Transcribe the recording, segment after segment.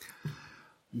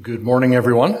Good morning,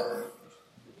 everyone.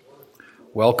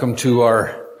 Welcome to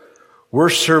our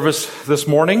worship service this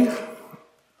morning.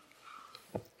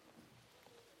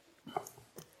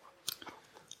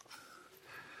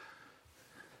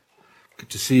 Good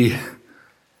to see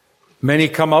many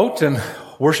come out and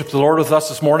worship the Lord with us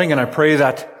this morning, and I pray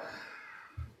that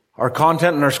our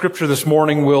content and our scripture this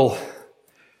morning will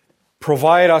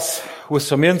provide us with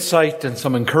some insight and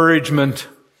some encouragement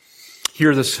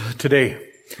here today.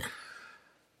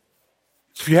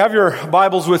 If you have your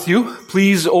Bibles with you,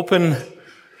 please open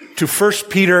to 1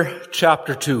 Peter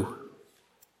chapter 2.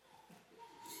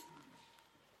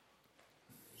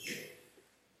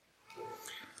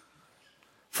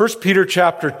 1 Peter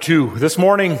chapter 2. This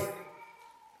morning,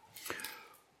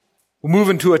 we'll move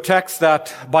into a text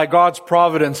that, by God's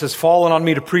providence, has fallen on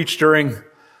me to preach during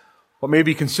what may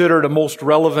be considered a most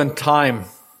relevant time.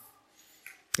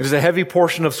 It is a heavy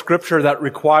portion of Scripture that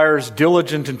requires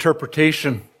diligent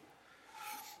interpretation,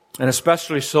 and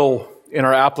especially so in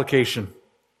our application.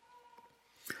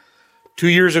 2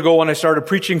 years ago, when I started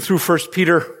preaching through 1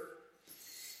 Peter,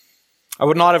 I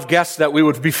would not have guessed that we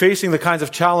would be facing the kinds of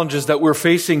challenges that we're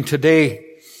facing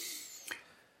today,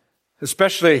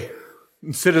 especially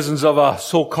citizens of a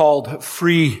so-called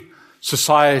free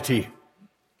society.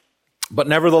 But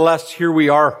nevertheless, here we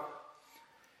are.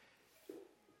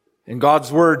 And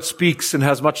God's Word speaks and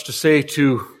has much to say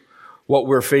to what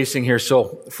we're facing here.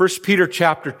 So, 1 Peter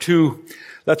chapter 2,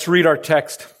 let's read our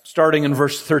text, starting in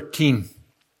verse 13.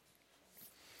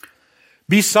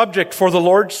 Be subject for the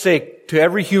Lord's sake to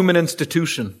every human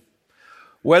institution,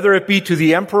 whether it be to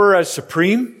the emperor as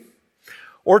supreme,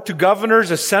 or to governors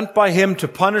as sent by him to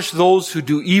punish those who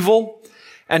do evil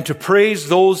and to praise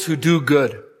those who do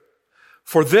good.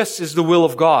 For this is the will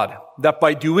of God, that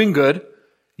by doing good,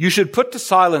 you should put to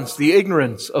silence the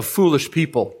ignorance of foolish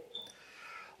people.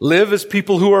 Live as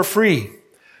people who are free,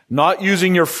 not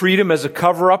using your freedom as a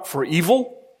cover-up for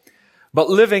evil, but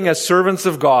living as servants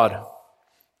of God.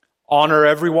 Honor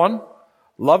everyone,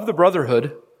 love the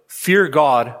brotherhood, fear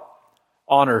God,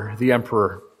 honor the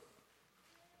emperor.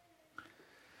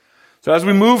 So as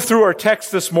we move through our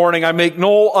text this morning, I make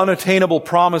no unattainable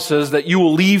promises that you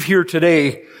will leave here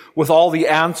today with all the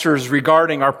answers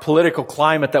regarding our political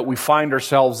climate that we find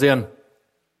ourselves in.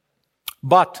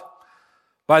 But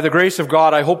by the grace of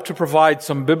God, I hope to provide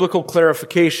some biblical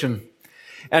clarification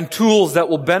and tools that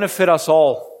will benefit us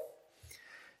all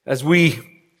as we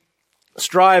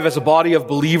strive as a body of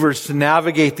believers to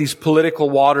navigate these political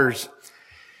waters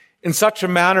in such a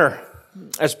manner,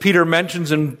 as Peter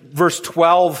mentions in verse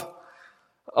 12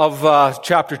 of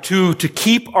chapter 2, to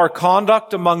keep our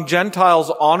conduct among Gentiles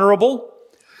honorable,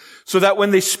 so that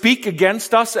when they speak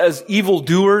against us as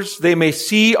evildoers, they may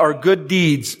see our good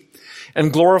deeds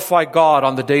and glorify God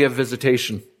on the day of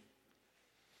visitation.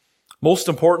 Most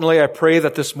importantly, I pray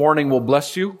that this morning will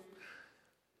bless you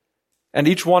and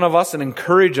each one of us and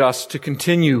encourage us to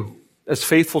continue as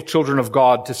faithful children of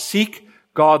God, to seek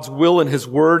God's will in His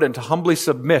Word and to humbly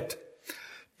submit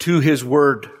to His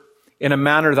Word in a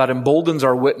manner that emboldens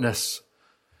our witness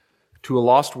to a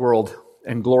lost world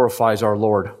and glorifies our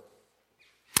Lord.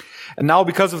 And now,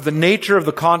 because of the nature of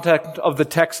the content of the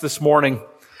text this morning,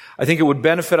 I think it would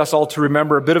benefit us all to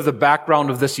remember a bit of the background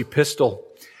of this epistle.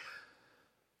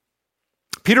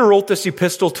 Peter wrote this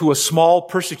epistle to a small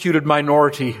persecuted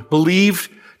minority,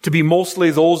 believed to be mostly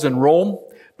those in Rome,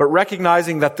 but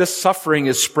recognizing that this suffering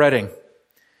is spreading.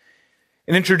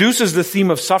 And introduces the theme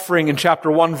of suffering in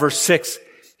chapter 1, verse 6.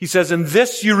 He says, "In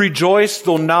this you rejoice,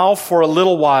 though now for a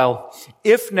little while,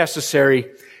 if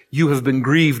necessary, you have been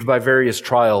grieved by various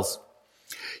trials."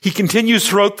 He continues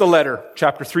throughout the letter,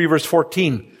 chapter 3, verse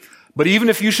 14. "But even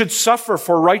if you should suffer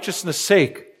for righteousness'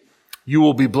 sake, you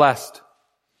will be blessed."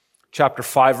 Chapter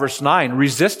 5, verse 9,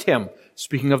 "Resist him,"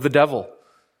 speaking of the devil,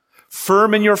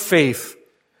 "firm in your faith,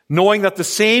 knowing that the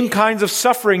same kinds of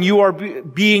suffering you are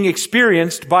being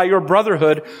experienced by your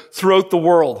brotherhood throughout the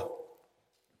world."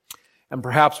 And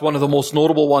perhaps one of the most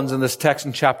notable ones in this text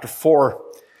in chapter 4,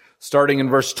 starting in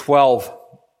verse 12.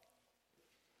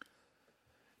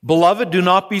 "Beloved, do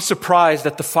not be surprised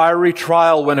at the fiery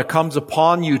trial when it comes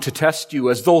upon you to test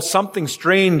you, as though something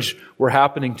strange were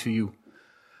happening to you.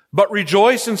 But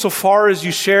rejoice insofar as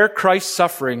you share Christ's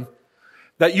suffering,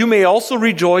 that you may also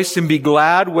rejoice and be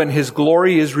glad when His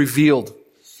glory is revealed.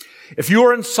 If you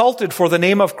are insulted for the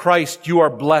name of Christ, you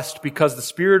are blessed, because the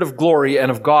Spirit of glory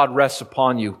and of God rests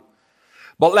upon you.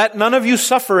 But let none of you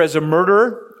suffer as a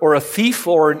murderer, or a thief,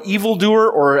 or an evildoer,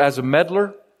 or as a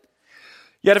meddler.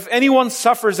 Yet if anyone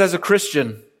suffers as a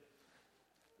Christian,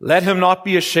 let him not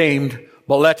be ashamed,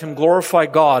 but let him glorify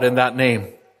God in that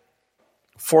name.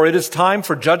 For it is time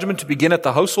for judgment to begin at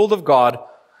the household of God.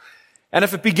 And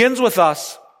if it begins with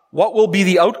us, what will be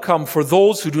the outcome for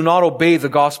those who do not obey the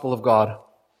gospel of God?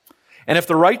 And if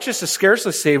the righteous is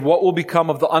scarcely saved, what will become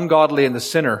of the ungodly and the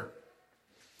sinner?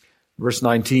 Verse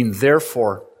 19,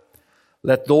 therefore,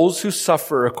 let those who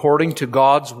suffer according to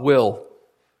God's will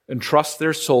entrust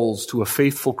their souls to a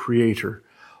faithful Creator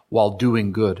while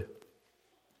doing good.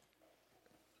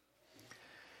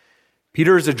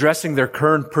 Peter is addressing their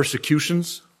current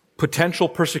persecutions, potential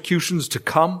persecutions to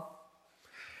come,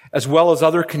 as well as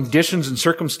other conditions and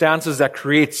circumstances that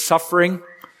create suffering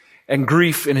and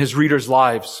grief in his readers'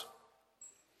 lives.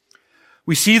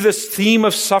 We see this theme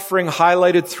of suffering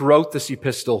highlighted throughout this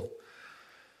epistle.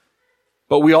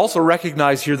 But we also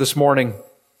recognize here this morning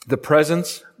the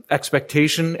presence,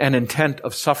 expectation, and intent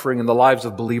of suffering in the lives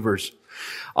of believers.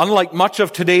 Unlike much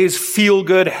of today's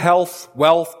feel-good health,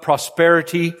 wealth,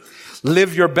 prosperity,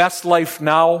 live your best life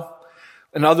now,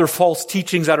 and other false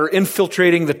teachings that are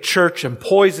infiltrating the church and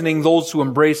poisoning those who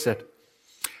embrace it.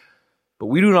 But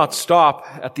we do not stop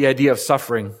at the idea of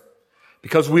suffering,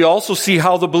 because we also see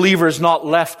how the believer is not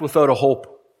left without a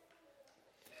hope.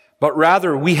 But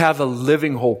rather, we have a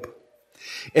living hope,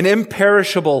 an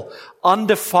imperishable,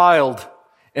 undefiled,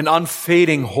 and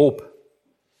unfading hope.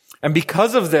 And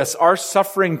because of this, our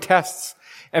suffering tests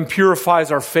and purifies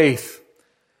our faith.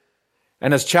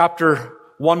 And as chapter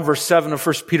 1 verse 7 of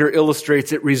 1 Peter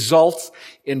illustrates, it results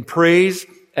in praise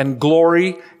and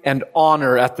glory and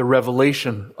honor at the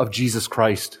revelation of Jesus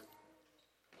Christ.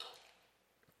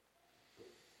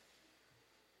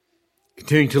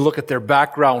 Continuing to look at their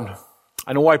background,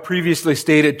 I know I previously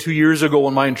stated 2 years ago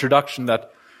in my introduction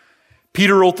that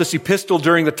Peter wrote this epistle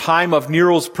during the time of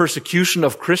Nero's persecution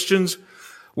of Christians,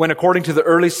 when, according to the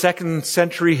early 2nd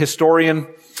century historian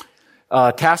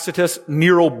Tacitus,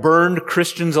 Nero burned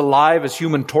Christians alive as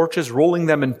human torches, rolling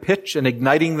them in pitch and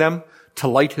igniting them to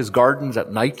light his gardens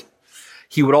at night.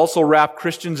 He would also wrap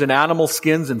Christians in animal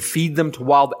skins and feed them to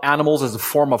wild animals as a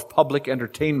form of public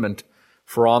entertainment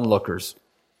for onlookers.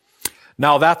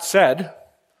 Now, that said,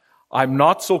 I'm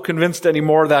not so convinced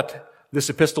anymore that this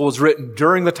epistle was written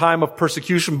during the time of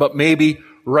persecution, but maybe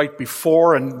right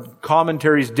before, and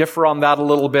commentaries differ on that a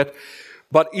little bit.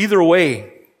 But either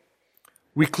way,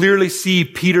 we clearly see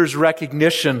Peter's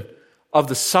recognition of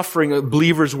the suffering that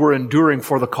believers were enduring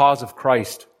for the cause of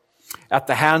Christ at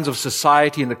the hands of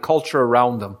society and the culture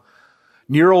around them.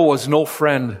 Nero was no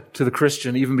friend to the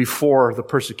Christian even before the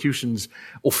persecutions,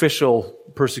 official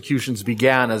persecutions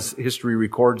began, as history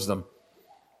records them.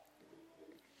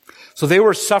 So they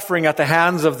were suffering at the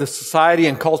hands of the society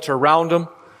and culture around them,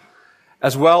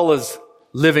 as well as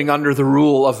living under the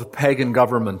rule of the pagan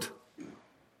government.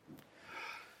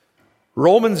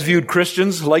 Romans viewed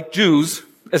Christians, like Jews,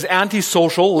 as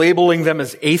antisocial, labeling them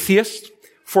as atheists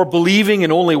for believing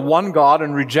in only one God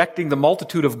and rejecting the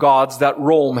multitude of gods that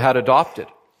Rome had adopted.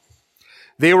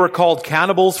 They were called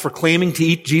cannibals for claiming to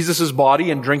eat Jesus'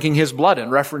 body and drinking his blood, in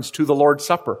reference to the Lord's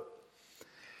Supper,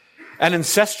 and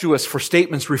incestuous for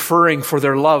statements referring for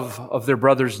their love of their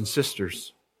brothers and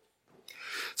sisters.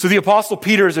 So the Apostle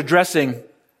Peter is addressing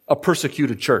a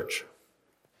persecuted church.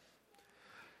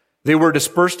 They were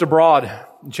dispersed abroad,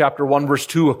 in chapter 1, verse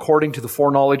 2, according to the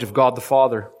foreknowledge of God the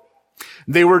Father.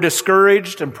 They were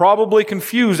discouraged and probably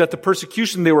confused at the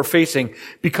persecution they were facing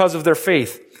because of their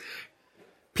faith.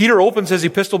 Peter opens his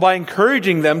epistle by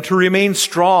encouraging them to remain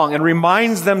strong and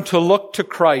reminds them to look to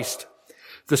Christ,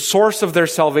 the source of their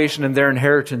salvation and their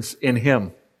inheritance in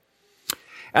him,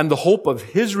 and the hope of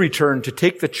his return to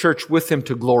take the church with him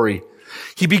to glory.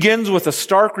 He begins with a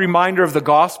stark reminder of the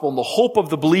gospel and the hope of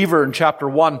the believer in chapter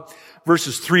 1,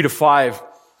 verses 3 to 5.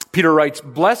 Peter writes,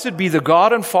 "Blessed be the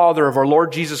God and Father of our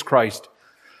Lord Jesus Christ.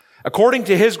 According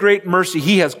to his great mercy,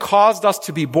 he has caused us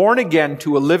to be born again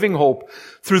to a living hope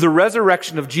through the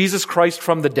resurrection of Jesus Christ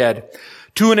from the dead,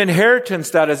 to an inheritance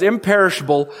that is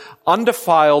imperishable,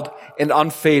 undefiled, and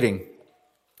unfading,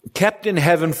 kept in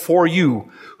heaven for you,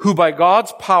 who by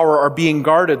God's power are being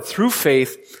guarded through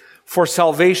faith for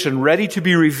salvation, ready to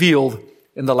be revealed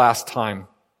in the last time."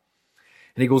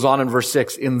 And he goes on in verse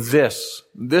 6, in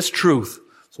this truth,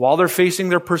 so while they're facing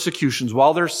their persecutions,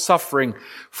 while they're suffering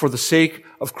for the sake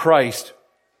of Christ,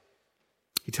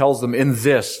 he tells them, in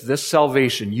this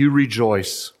salvation, you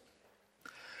rejoice,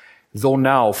 though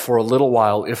now for a little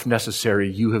while, if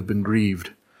necessary, you have been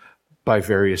grieved by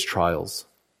various trials.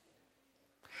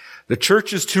 The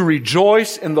church is to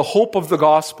rejoice in the hope of the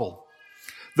gospel,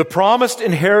 the promised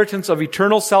inheritance of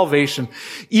eternal salvation,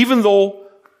 even though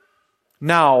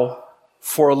now,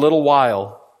 for a little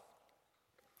while,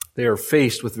 they are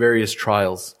faced with various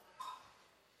trials.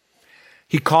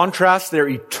 He contrasts their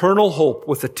eternal hope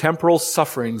with the temporal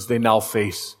sufferings they now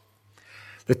face.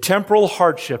 The temporal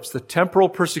hardships, the temporal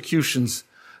persecutions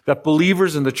that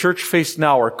believers in the church face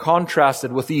now are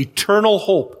contrasted with the eternal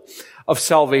hope of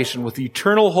salvation, with the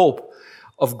eternal hope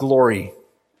of glory.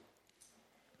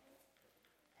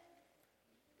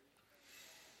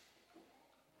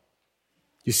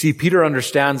 You see, Peter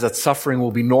understands that suffering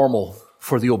will be normal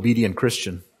for the obedient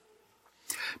Christian.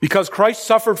 Because Christ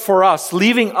suffered for us,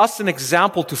 leaving us an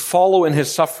example to follow in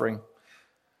his suffering.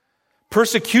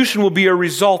 Persecution will be a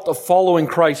result of following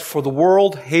Christ, for the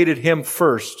world hated him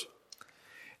first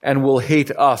and will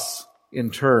hate us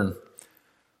in turn.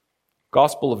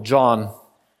 Gospel of John,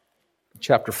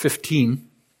 chapter 15.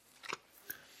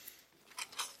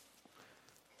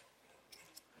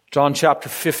 John chapter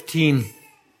 15,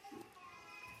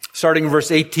 starting in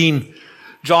verse 18.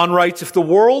 John writes, if the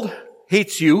world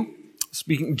hates you,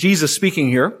 Jesus speaking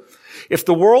here, if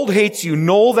the world hates you,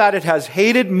 know that it has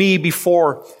hated me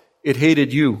before it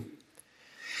hated you.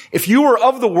 If you were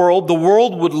of the world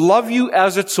would love you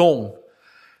as its own.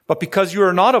 But because you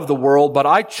are not of the world, but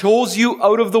I chose you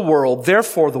out of the world,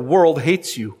 therefore the world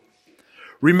hates you.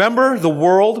 Remember the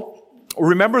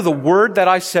word that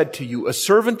I said to you, a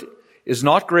servant is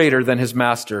not greater than his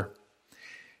master.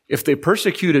 If they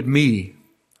persecuted me,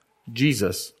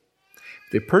 Jesus,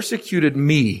 if they persecuted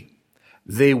me,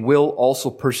 they will also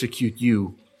persecute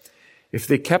you. If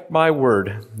they kept my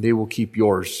word, they will keep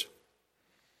yours.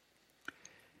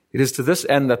 It is to this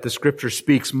end that the Scripture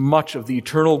speaks much of the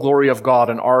eternal glory of God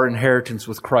and our inheritance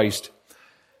with Christ,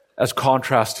 as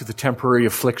contrast to the temporary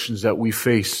afflictions that we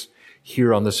face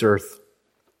here on this earth.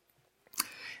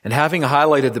 And having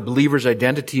highlighted the believer's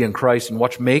identity in Christ and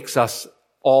what makes us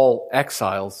all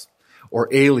exiles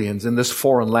or aliens in this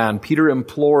foreign land, Peter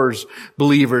implores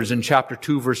believers in chapter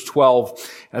 2, verse 12,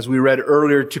 as we read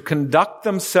earlier, to conduct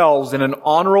themselves in an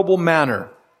honorable manner.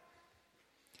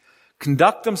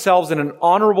 Conduct themselves in an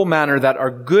honorable manner that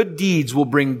our good deeds will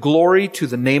bring glory to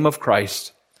the name of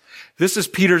Christ. This is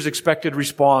Peter's expected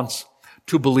response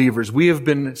to believers. We have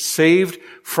been saved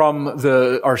from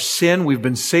our sin. We've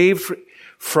been saved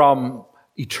from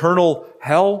eternal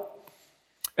hell.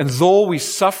 And though we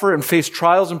suffer and face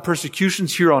trials and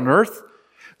persecutions here on earth,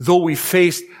 though we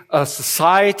face a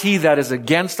society that is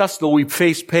against us, though we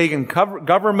face pagan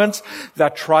governments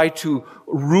that try to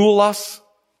rule us,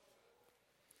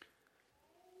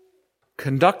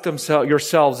 conduct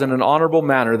yourselves in an honorable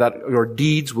manner that your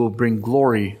deeds will bring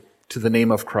glory to the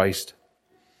name of Christ.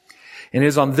 And it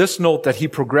is on this note that he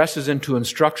progresses into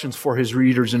instructions for his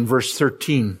readers in verse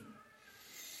 13.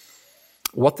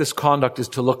 What this conduct is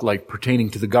to look like pertaining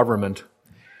to the government,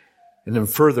 and then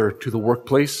further to the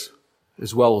workplace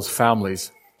as well as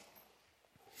families.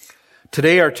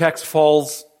 Today our text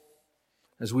falls,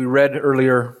 as we read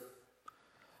earlier,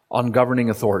 on governing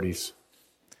authorities.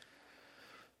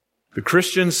 The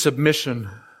Christian's submission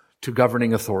to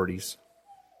governing authorities.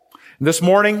 And this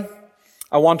morning,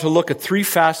 I want to look at three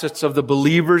facets of the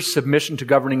believer's submission to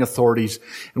governing authorities.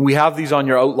 And we have these on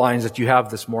your outlines that you have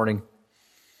this morning.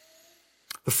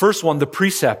 The first one, the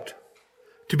precept,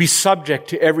 to be subject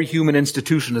to every human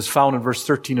institution, is found in verse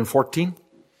 13 and 14.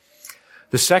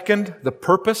 The second, the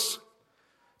purpose,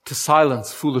 to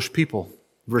silence foolish people,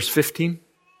 verse 15.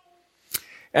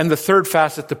 And the third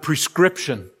facet, the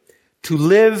prescription, to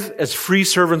live as free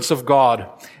servants of God,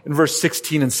 in verse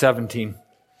 16 and 17.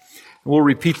 We'll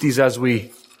repeat these as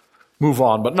we move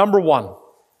on. But number one,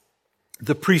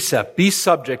 the precept, be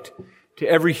subject to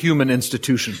every human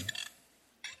institution.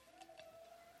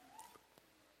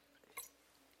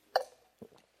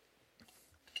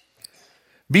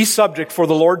 Be subject for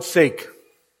the Lord's sake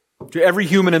to every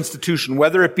human institution,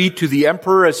 whether it be to the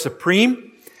emperor as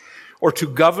supreme or to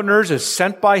governors as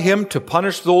sent by him to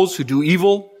punish those who do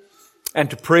evil and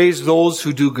to praise those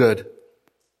who do good.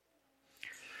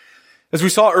 As we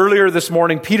saw earlier this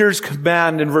morning, Peter's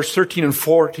command in verse 13 and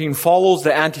 14 follows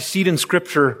the antecedent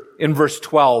scripture in verse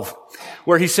 12,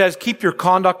 where he says, keep your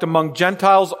conduct among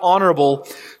Gentiles honorable,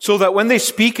 so that when they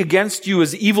speak against you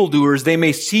as evildoers, they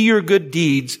may see your good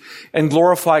deeds and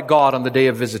glorify God on the day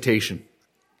of visitation.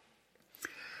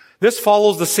 This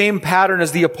follows the same pattern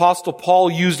as the Apostle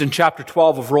Paul used in chapter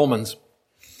 12 of Romans,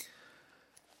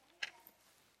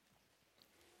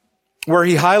 where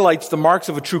he highlights the marks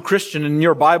of a true Christian. In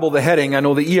your Bible, the heading, I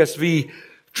know the ESV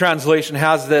translation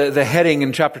has the heading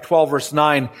in chapter 12, verse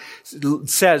 9,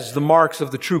 says the marks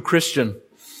of the true Christian.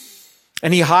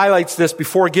 And he highlights this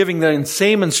before giving the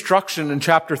same instruction in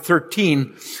chapter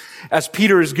 13 as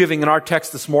Peter is giving in our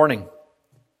text this morning.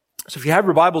 So if you have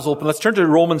your Bibles open, let's turn to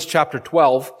Romans chapter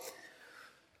 12.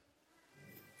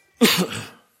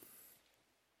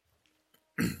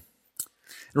 In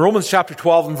Romans chapter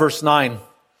 12 and verse 9,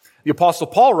 The Apostle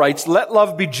Paul writes, "Let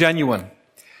love be genuine.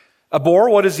 Abhor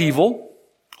what is evil.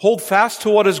 Hold fast to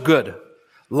what is good.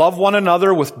 Love one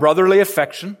another with brotherly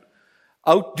affection.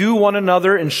 Outdo one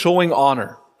another in showing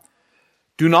honor.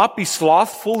 Do not be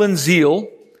slothful in zeal.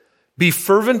 Be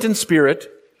fervent in spirit.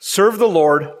 Serve the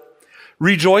Lord.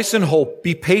 Rejoice in hope.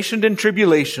 Be patient in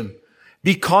tribulation.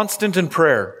 Be constant in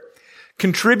prayer.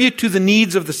 Contribute to the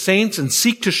needs of the saints and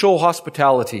seek to show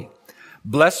hospitality.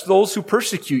 Bless those who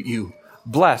persecute you.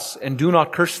 Bless and do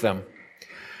not curse them.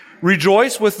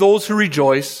 Rejoice with those who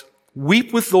rejoice.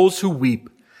 Weep with those who weep.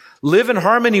 Live in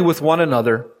harmony with one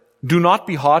another. Do not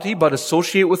be haughty, but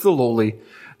associate with the lowly.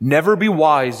 Never be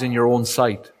wise in your own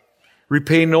sight.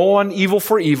 Repay no one evil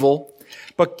for evil,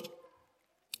 but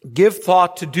give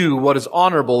thought to do what is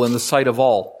honorable in the sight of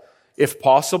all. If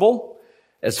possible,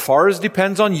 as far as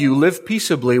depends on you, live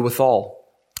peaceably with all.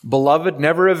 Beloved,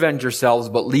 never avenge yourselves,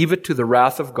 but leave it to the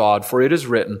wrath of God, for it is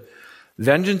written,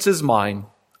 'Vengeance is mine,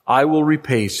 I will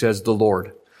repay, says the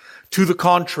Lord.' To the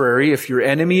contrary, if your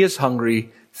enemy is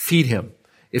hungry, feed him.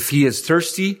 If he is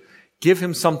thirsty, give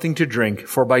him something to drink,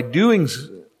 for by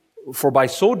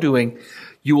so doing,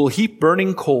 you will heap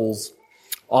burning coals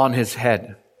on his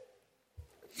head."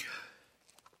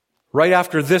 Right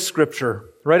after this scripture,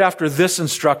 right after this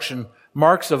instruction,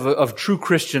 marks of a true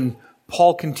Christian,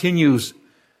 Paul continues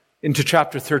into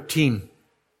chapter 13.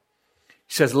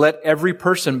 He says, "Let every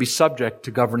person be subject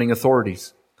to governing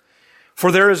authorities.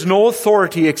 For there is no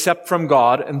authority except from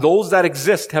God, and those that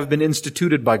exist have been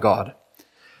instituted by God.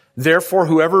 Therefore,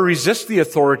 whoever resists the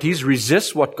authorities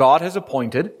resists what God has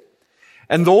appointed,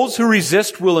 and those who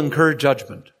resist will incur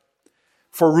judgment.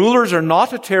 For rulers are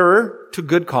not a terror to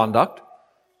good conduct,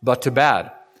 but to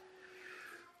bad.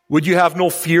 Would you have no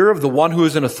fear of the one who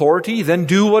is in authority? Then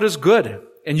do what is good,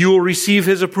 and you will receive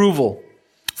his approval.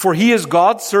 For he is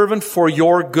God's servant for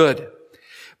your good.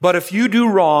 But if you do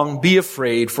wrong, be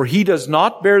afraid, for he does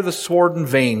not bear the sword in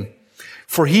vain.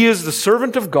 For he is the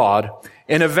servant of God,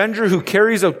 an avenger who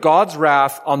carries out God's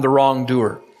wrath on the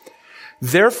wrongdoer.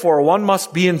 Therefore, one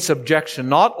must be in subjection,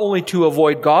 not only to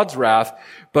avoid God's wrath,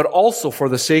 but also for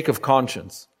the sake of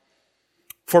conscience.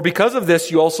 For because of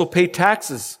this, you also pay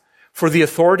taxes, for the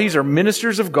authorities are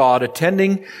ministers of God,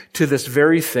 attending to this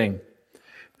very thing.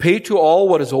 Pay to all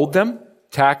what is owed them,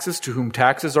 taxes to whom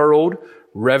taxes are owed,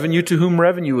 revenue to whom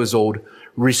revenue is owed,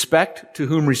 respect to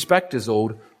whom respect is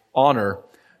owed, honor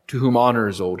to whom honor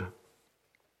is owed."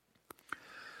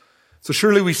 So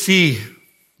surely we see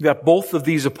that both of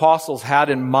these apostles had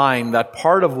in mind that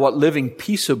part of what living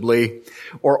peaceably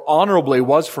or honorably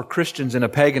was for Christians in a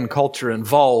pagan culture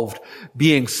involved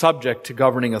being subject to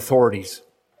governing authorities.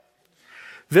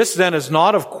 This then is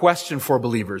not of question for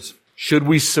believers. Should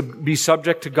we be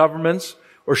subject to governments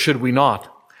or should we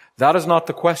not? That is not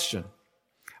the question.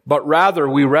 But rather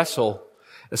we wrestle,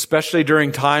 especially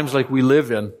during times like we live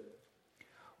in,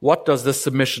 what does this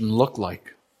submission look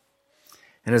like?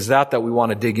 And is that we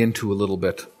want to dig into a little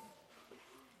bit.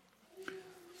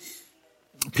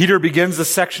 Peter begins this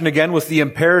section again with the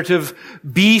imperative,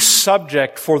 be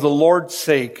subject for the Lord's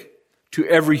sake to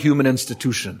every human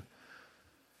institution.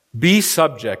 Be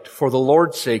subject for the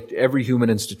Lord's sake to every human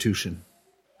institution.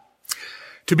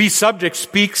 To be subject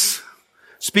speaks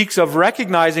of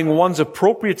recognizing one's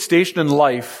appropriate station in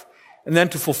life and then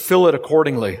to fulfill it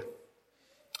accordingly.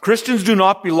 Christians do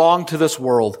not belong to this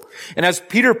world. And as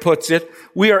Peter puts it,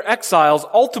 we are exiles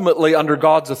ultimately under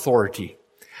God's authority.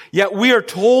 Yet we are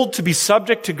told to be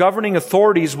subject to governing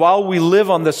authorities while we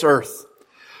live on this earth.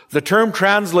 The term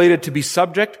translated to be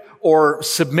subject or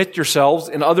submit yourselves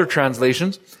in other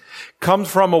translations comes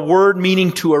from a word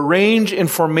meaning to arrange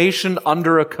information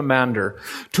under a commander.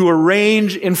 To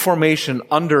arrange information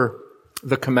under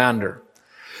the commander.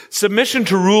 Submission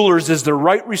to rulers is the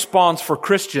right response for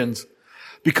Christians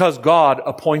because God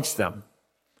appoints them.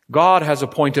 God has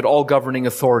appointed all governing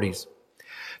authorities.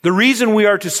 The reason we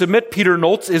are to submit, Peter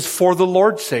notes, is for the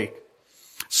Lord's sake.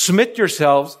 Submit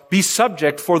yourselves, be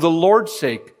subject for the Lord's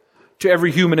sake to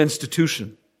every human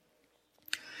institution.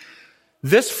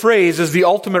 This phrase is the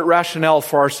ultimate rationale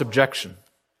for our subjection.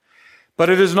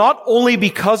 But it is not only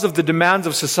because of the demands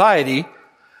of society,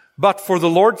 but for the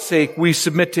Lord's sake we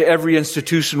submit to every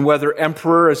institution, whether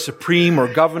emperor as supreme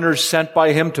or governors sent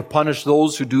by him to punish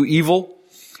those who do evil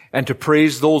and to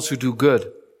praise those who do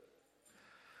good.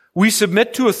 We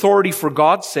submit to authority for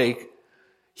God's sake.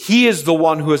 He is the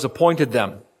one who has appointed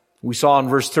them. We saw in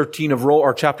chapter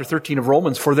 13 of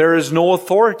Romans, for there is no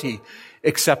authority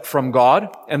except from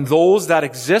God, and those that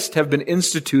exist have been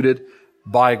instituted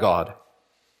by God.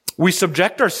 We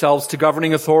subject ourselves to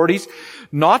governing authorities,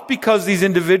 not because these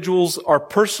individuals are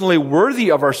personally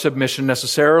worthy of our submission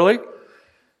necessarily,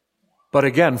 but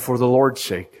again for the Lord's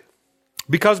sake.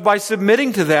 Because by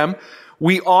submitting to them,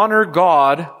 we honor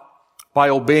God by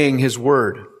obeying His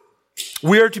word.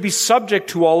 We are to be subject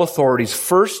to all authorities,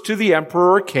 first to the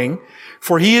emperor or king,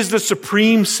 for he is the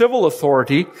supreme civil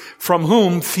authority from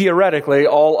whom, theoretically,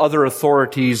 all other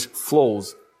authorities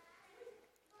flows.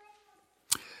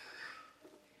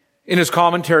 In his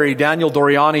commentary, Daniel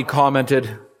Doriani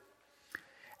commented,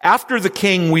 "After the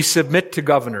king, we submit to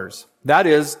governors, that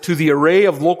is, to the array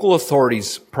of local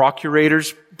authorities,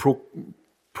 procurators,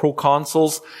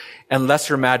 proconsuls, and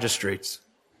lesser magistrates.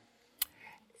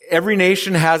 Every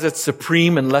nation has its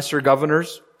supreme and lesser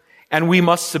governors, and we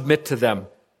must submit to them,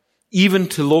 even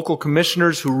to local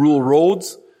commissioners who rule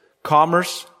roads,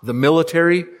 commerce, the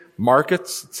military,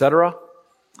 markets, etc.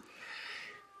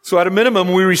 So at a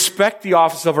minimum, we respect the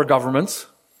office of our governments,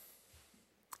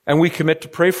 and we commit to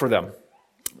pray for them."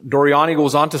 Doriani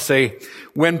goes on to say,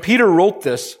 "When Peter wrote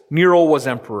this, Nero was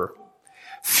emperor.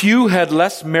 Few had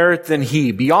less merit than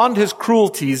he. Beyond his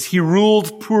cruelties, he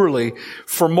ruled poorly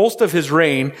for most of his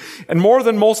reign, and more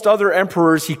than most other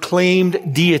emperors, he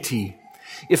claimed deity.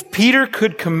 If Peter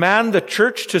could command the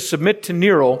church to submit to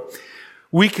Nero,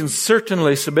 we can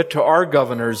certainly submit if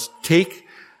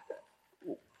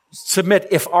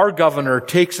our governor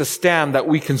takes a stand that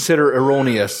we consider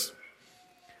erroneous."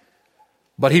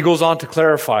 But he goes on to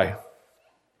clarify,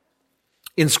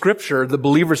 in Scripture, the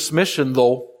believer's submission,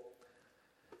 though,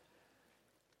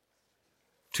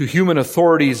 to human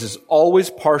authorities is always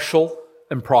partial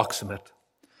and proximate.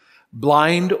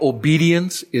 Blind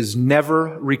obedience is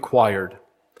never required.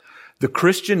 The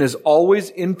Christian is always,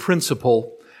 in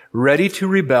principle, ready to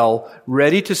rebel,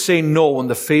 ready to say no in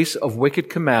the face of wicked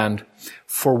command,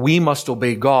 for we must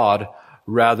obey God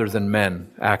rather than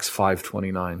men. Acts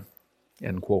 5:29.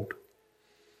 End quote.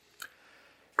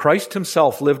 Christ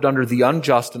himself lived under the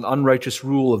unjust and unrighteous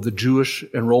rule of the Jewish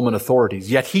and Roman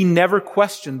authorities, yet he never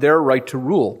questioned their right to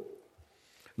rule.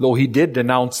 Though he did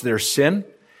denounce their sin,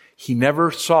 he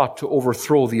never sought to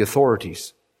overthrow the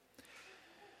authorities.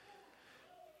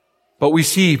 But we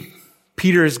see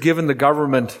Peter has given the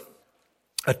government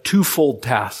a twofold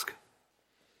task.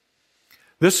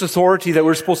 This authority that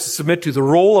we're supposed to submit to, the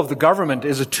role of the government,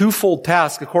 is a twofold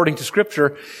task according to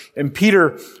Scripture. And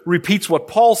Peter repeats what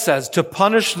Paul says, to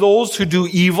punish those who do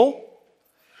evil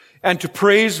and to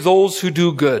praise those who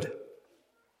do good.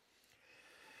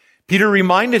 Peter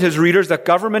reminded his readers that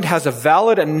government has a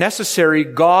valid and necessary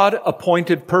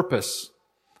God-appointed purpose.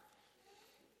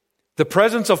 The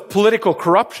presence of political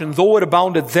corruption, though it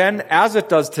abounded then as it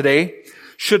does today,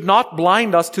 should not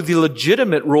blind us to the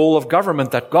legitimate role of government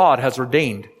that God has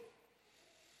ordained.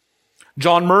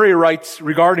 John Murray writes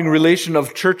regarding relation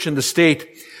of church and the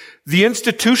state, "The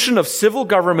institution of civil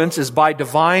governments is by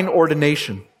divine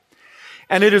ordination.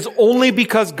 And it is only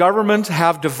because governments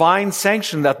have divine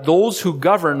sanction that those who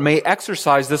govern may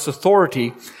exercise this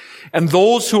authority, and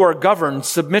those who are governed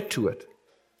submit to it.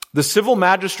 The civil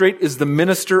magistrate is the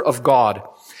minister of God,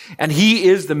 and he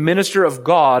is the minister of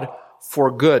God for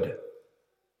good.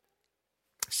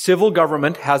 Civil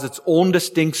government has its own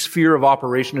distinct sphere of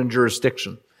operation and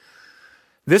jurisdiction.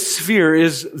 This sphere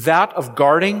is that of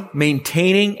guarding,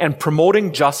 maintaining, and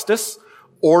promoting justice,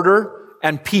 order,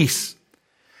 and peace.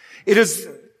 It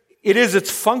is its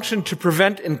function to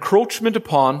prevent encroachment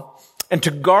upon and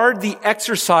to guard the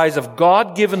exercise of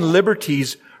God-given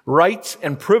liberties, rights,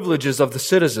 and privileges of the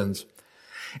citizens.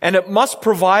 And it must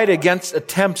provide against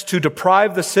attempts to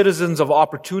deprive the citizens of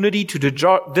opportunity to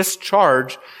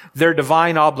discharge their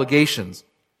divine obligations."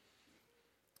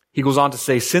 He goes on to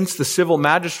say, "Since the civil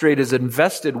magistrate is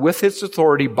invested with his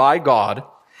authority by God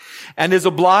and is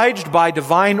obliged by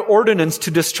divine ordinance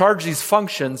to discharge these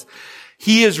functions,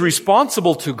 he is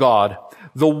responsible to God,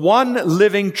 the one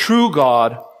living true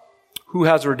God who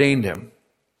has ordained him."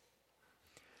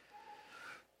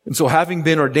 And so having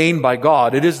been ordained by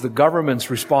God, it is the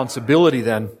government's responsibility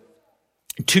then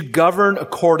to govern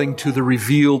according to the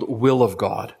revealed will of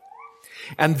God.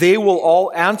 And they will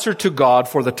all answer to God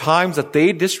for the times that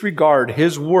they disregard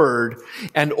His word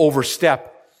and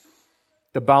overstep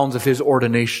the bounds of His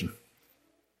ordination.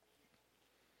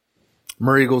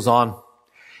 Murray goes on,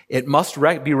 "It must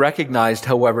be recognized,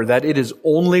 however, that it is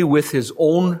only with his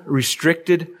own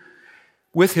restricted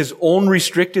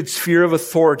sphere of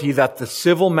authority that the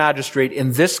civil magistrate,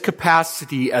 in this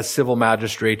capacity as civil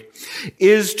magistrate,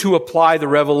 is to apply the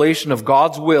revelation of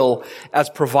God's will as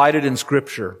provided in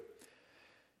Scripture.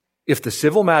 If the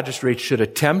civil magistrate should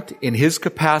attempt in his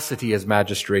capacity as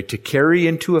magistrate to carry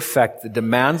into effect the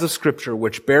demands of Scripture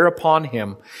which bear upon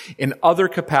him in other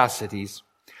capacities,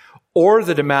 or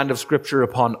the demand of Scripture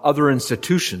upon other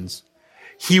institutions,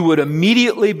 he would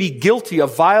immediately be guilty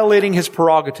of violating his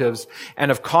prerogatives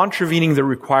and of contravening the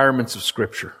requirements of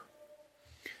Scripture.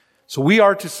 So we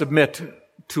are to submit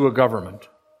to a government.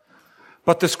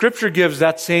 But the Scripture gives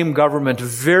that same government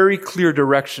very clear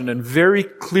direction and very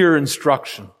clear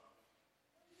instruction.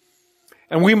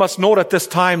 And we must note at this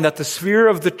time that the sphere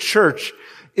of the church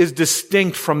is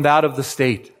distinct from that of the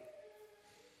state.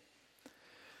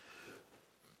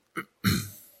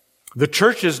 The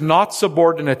church is not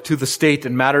subordinate to the state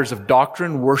in matters of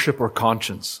doctrine, worship, or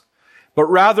conscience, but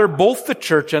rather both the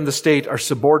church and the state are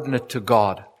subordinate to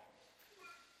God.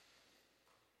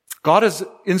 God has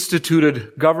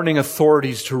instituted governing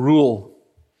authorities to rule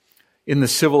in the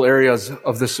civil areas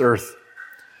of this earth.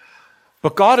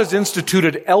 But God has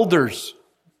instituted elders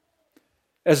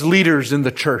as leaders in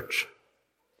the church,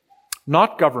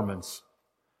 not governments,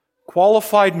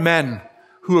 qualified men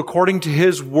who, according to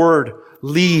His word,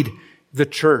 lead the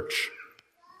church.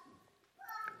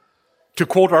 To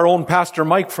quote our own Pastor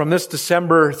Mike from this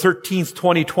December 13th,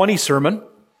 2020 sermon,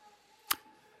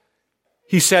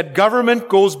 he said, "Government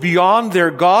goes beyond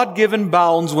their God-given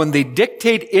bounds when they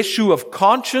dictate issue of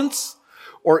conscience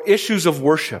or issues of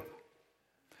worship."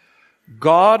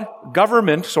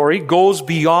 Government goes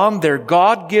beyond their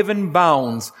God-given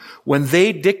bounds when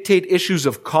they dictate issues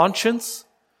of conscience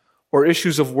or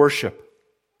issues of worship.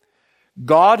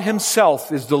 God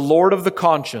Himself is the Lord of the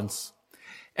conscience,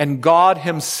 and God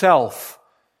Himself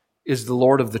is the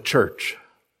Lord of the church.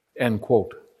 End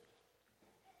quote.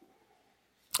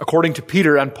 According to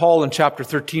Peter and Paul in chapter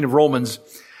 13 of Romans,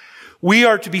 we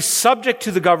are to be subject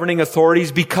to the governing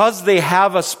authorities because they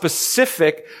have a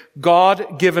specific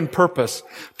God-given purpose: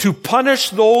 to punish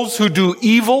those who do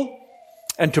evil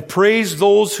and to praise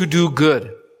those who do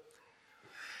good.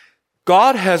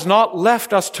 God has not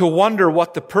left us to wonder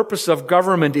what the purpose of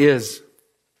government is.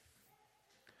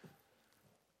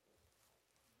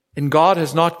 And God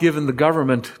has not given the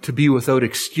government to be without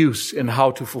excuse in how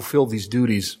to fulfill these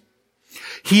duties.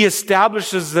 He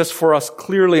establishes this for us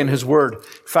clearly in His Word.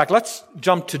 In fact, let's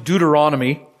jump to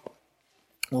Deuteronomy.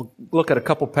 We'll look at a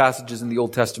couple passages in the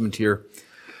Old Testament here.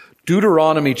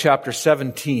 Deuteronomy chapter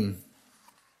 17.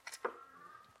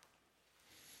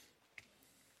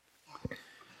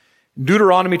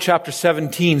 Deuteronomy chapter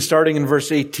 17, starting in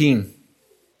verse 18.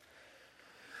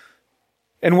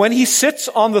 "And when he sits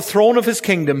on the throne of his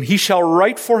kingdom, he shall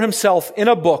write for himself in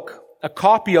a book a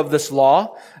copy of this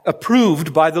law,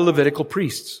 approved by the Levitical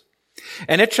priests.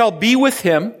 And it shall be with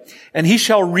him, and he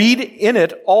shall read in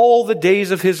it all the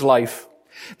days of his life,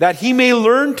 that he may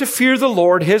learn to fear the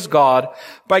Lord his God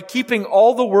by keeping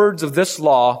all the words of this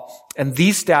law and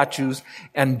these statutes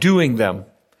and doing them,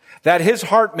 that his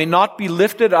heart may not be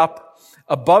lifted up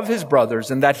above his brothers,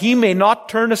 and that he may not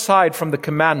turn aside from the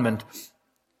commandment,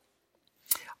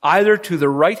 either to the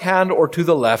right hand or to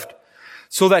the left,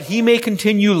 so that he may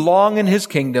continue long in his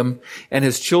kingdom and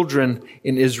his children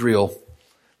in Israel."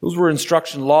 Those were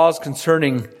instruction laws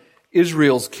concerning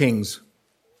Israel's kings.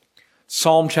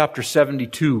 Psalm chapter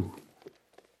 72.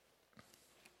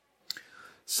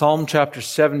 Psalm chapter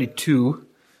 72,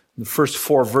 the first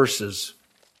 4 verses.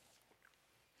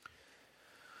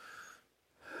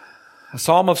 A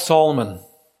Psalm of Solomon.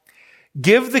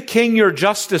 "Give the king your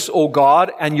justice, O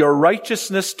God, and your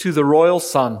righteousness to the royal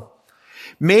son.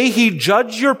 May he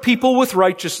judge your people with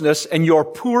righteousness and your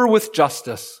poor with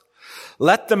justice.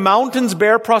 Let the mountains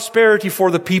bear prosperity for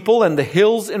the people and the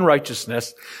hills in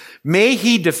righteousness. May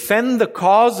he defend the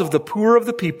cause of the poor of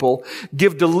the people,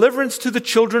 give deliverance to the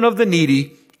children of the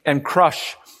needy, and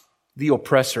crush the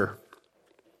oppressor."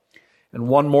 And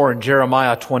one more in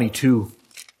Jeremiah 22.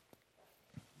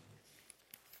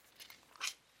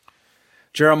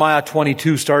 Jeremiah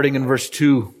 22, starting in verse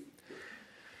 2.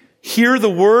 "Hear the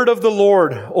word of the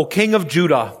Lord, O King of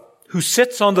Judah, who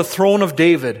sits on the throne of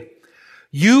David.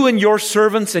 You and your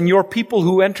servants and your people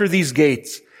who enter these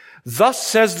gates. Thus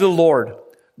says the Lord,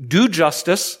 do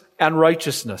justice and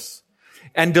righteousness,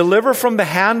 and deliver from the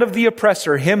hand of the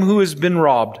oppressor him who has been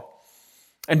robbed.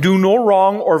 And do no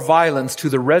wrong or violence to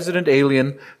the resident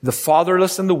alien, the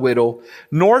fatherless and the widow,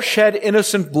 nor shed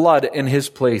innocent blood in his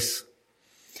place.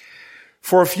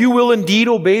 For if you will indeed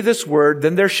obey this word,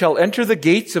 then there shall enter the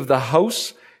gates of the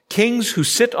house kings who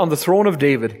sit on the throne of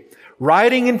David,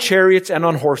 riding in chariots and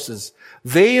on horses,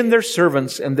 they and their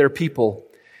servants and their people.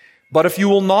 But if you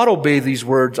will not obey these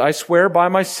words, I swear by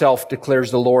myself,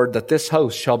 declares the Lord, that this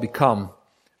house shall become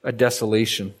a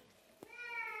desolation.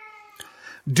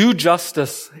 Do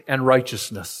justice and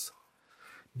righteousness.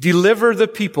 Deliver the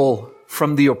people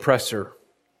from the oppressor.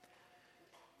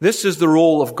 This is the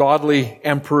role of godly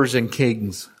emperors and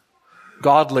kings,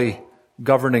 godly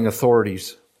governing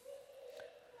authorities.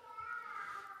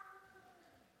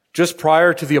 Just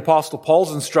prior to the Apostle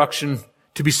Paul's instruction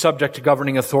to be subject to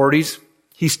governing authorities,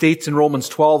 he states in Romans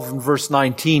 12 and verse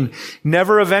 19,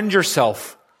 "Never avenge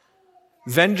yourself.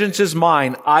 Vengeance is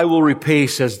mine. I will repay,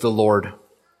 says the Lord."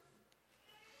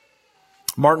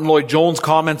 Martin Lloyd-Jones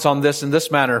comments on this in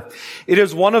this manner: "It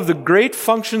is one of the great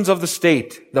functions of the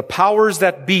state, the powers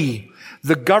that be,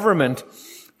 the government,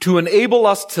 to enable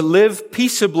us to live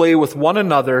peaceably with one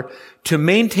another, to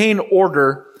maintain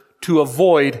order, to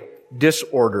avoid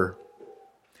disorder.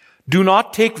 Do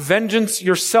not take vengeance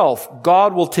yourself.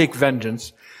 God will take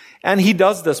vengeance. And he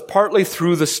does this partly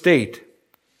through the state."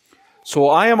 So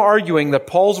I am arguing that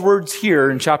Paul's words here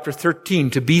in chapter 13,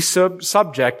 to be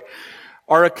subject,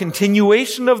 are a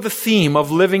continuation of the theme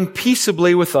of living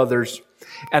peaceably with others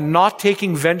and not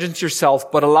taking vengeance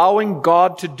yourself, but allowing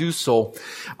God to do so,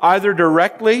 either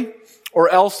directly or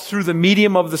else through the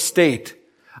medium of the state,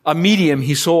 a medium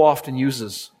he so often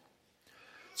uses.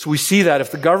 So we see that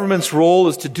if the government's role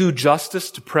is to do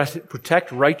justice, to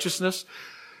protect righteousness,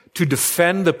 to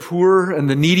defend the poor and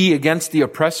the needy against the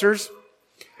oppressors,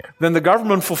 then the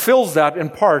government fulfills that in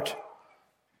part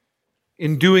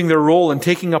in doing their role and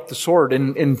taking up the sword,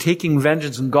 in taking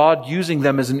vengeance, and God using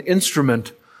them as an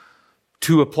instrument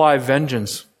to apply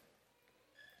vengeance.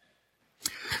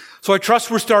 So I trust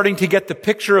we're starting to get the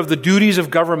picture of the duties of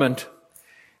government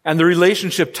and the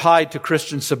relationship tied to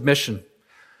Christian submission.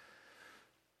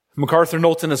 MacArthur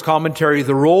notes in his commentary,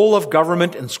 "The role of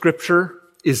government in Scripture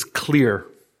is clear: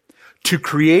 to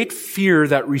create fear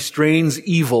that restrains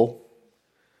evil,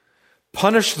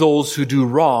 punish those who do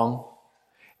wrong,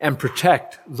 and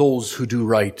protect those who do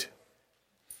right."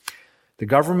 The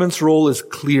government's role is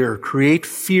clear: create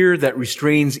fear that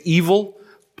restrains evil,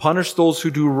 punish those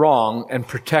who do wrong, and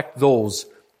protect those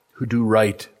who do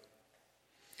right.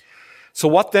 So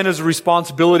what then is the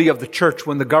responsibility of the church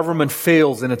when the government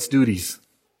fails in its duties?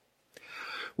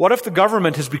 What if the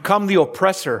government has become the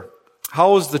oppressor?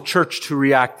 How is the church to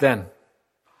react then?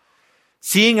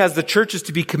 Seeing as the church is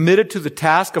to be committed to the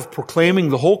task of proclaiming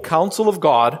the whole counsel of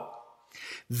God,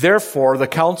 therefore the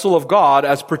counsel of God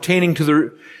as pertaining to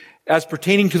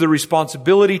the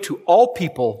responsibility to all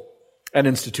people and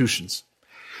institutions.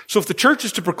 So if the church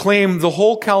is to proclaim the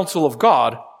whole counsel of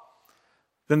God,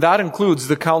 then that includes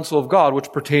the counsel of God,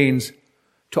 which pertains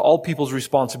to all people's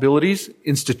responsibilities,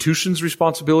 institutions'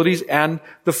 responsibilities, and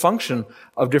the function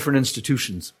of different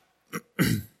institutions.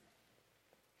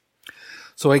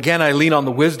 So again, I lean on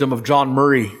the wisdom of John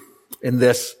Murray in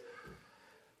this.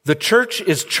 The church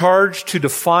is charged to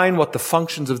define what the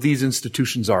functions of these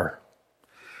institutions are.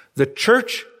 The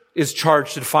church is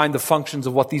charged to define the functions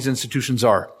of what these institutions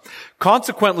are.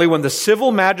 Consequently, when the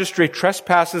civil magistrate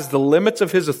trespasses the limits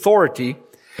of his authority,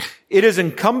 it is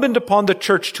incumbent upon the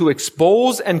church to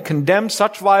expose and condemn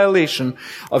such violation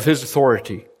of his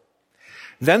authority.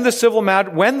 Then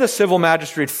when the civil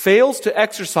magistrate fails to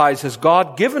exercise his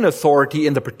God-given authority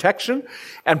in the protection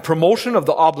and promotion of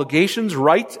the obligations,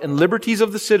 rights, and liberties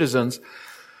of the citizens,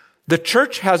 the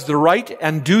church has the right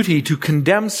and duty to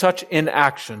condemn such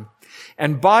inaction,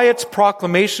 and by its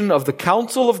proclamation of the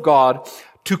counsel of God,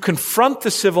 to confront the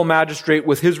civil magistrate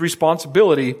with his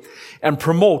responsibility and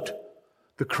promote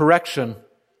the correction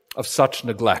of such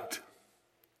neglect.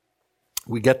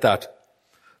 We get that.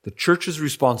 The church's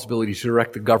responsibility to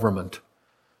direct the government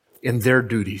in their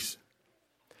duties.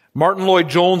 Martin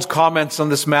Lloyd-Jones comments on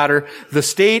this matter: "The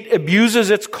state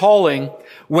abuses its calling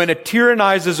when it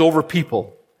tyrannizes over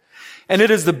people. And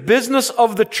it is the business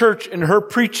of the church in her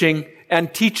preaching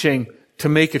and teaching to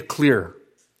make it clear."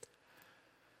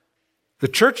 The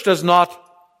church does not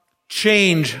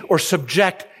change or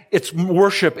subject its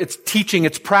worship, its teaching,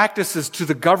 its practices to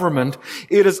the government.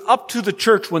 It is up to the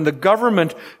church when the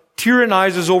government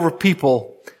tyrannizes over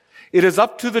people. It is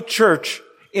up to the church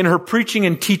in her preaching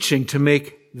and teaching to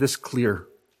make this clear.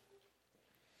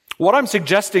 What I'm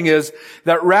suggesting is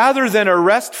that rather than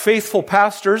arrest faithful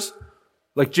pastors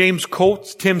like James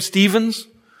Coates, Tim Stevens,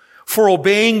 for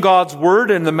obeying God's word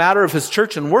in the matter of his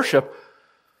church and worship,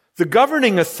 the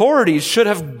governing authorities should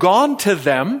have gone to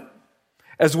them,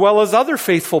 as well as other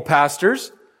faithful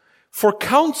pastors, for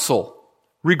counsel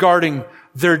regarding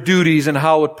their duties and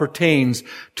how it pertains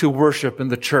to worship in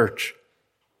the church.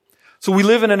 So we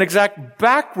live in an exact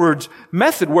backwards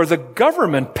method where the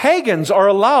government, pagans, are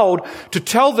allowed to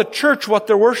tell the church what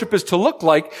their worship is to look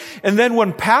like, and then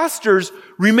when pastors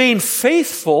remain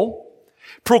faithful,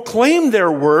 proclaim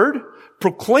their word,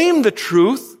 proclaim the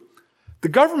truth, the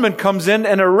government comes in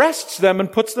and arrests them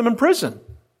and puts them in prison.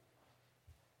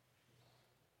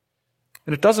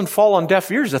 And it doesn't fall on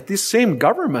deaf ears that these same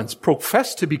governments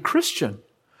profess to be Christian.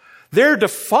 They're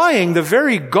defying the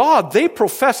very God they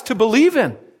profess to believe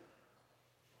in.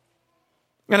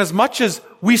 And as much as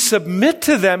we submit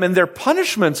to them in their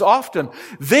punishments often,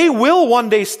 they will one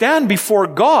day stand before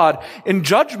God in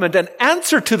judgment and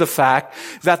answer to the fact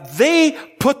that they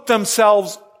put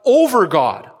themselves over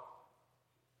God.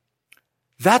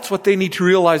 That's what they need to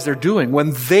realize they're doing.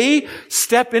 When they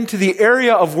step into the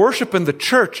area of worship in the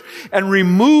church and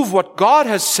remove what God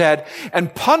has said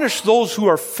and punish those who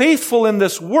are faithful in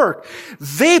this work,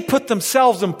 they put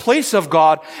themselves in place of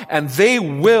God, and they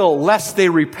will, lest they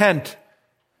repent,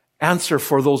 answer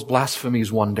for those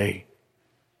blasphemies one day.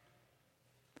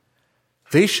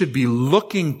 They should be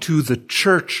looking to the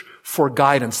church for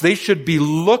guidance. They should be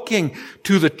looking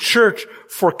to the church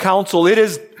for counsel. It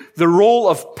is the role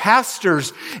of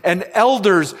pastors and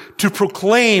elders to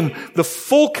proclaim the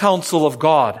full counsel of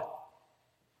God,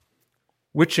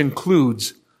 which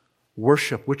includes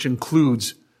worship, which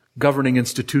includes governing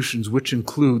institutions, which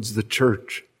includes the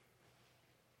church.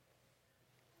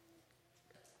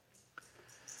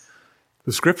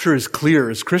 The scripture is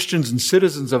clear. As Christians and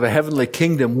citizens of a heavenly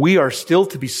kingdom, we are still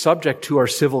to be subject to our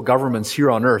civil governments here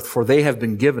on earth, for they have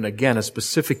been given, again, a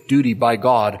specific duty by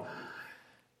God.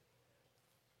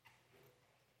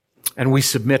 And we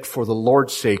submit for the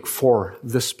Lord's sake for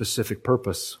this specific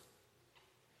purpose.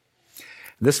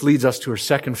 This leads us to our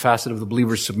second facet of the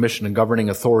believer's submission and governing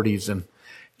authorities. And in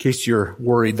case you're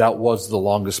worried, that was the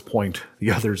longest point.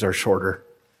 The others are shorter.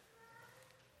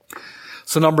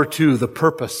 So number 2, the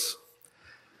purpose: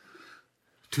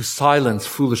 to silence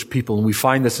foolish people. And we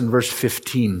find this in verse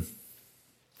 15.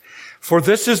 For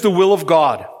this is the will of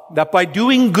God, that by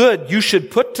doing good you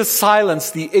should put to silence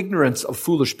the ignorance of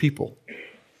foolish people.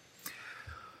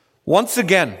 Once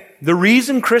again, the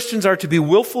reason Christians are to be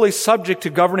willfully subject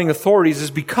to governing authorities is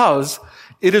because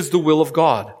it is the will of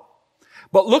God.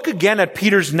 But look again at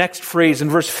Peter's next phrase in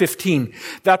verse 15,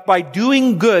 that by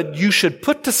doing good you should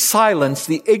put to silence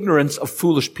the ignorance of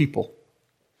foolish people.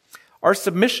 Our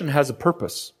submission has a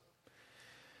purpose: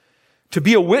 to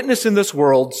be a witness in this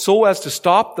world so as to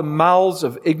stop the mouths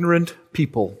of ignorant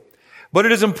people. But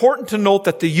it is important to note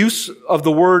that the use of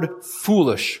the word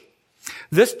foolish,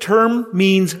 this term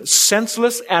means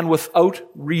senseless and without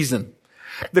reason.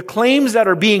 The claims that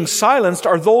are being silenced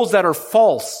are those that are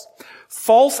false.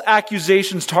 False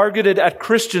accusations targeted at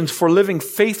Christians for living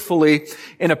faithfully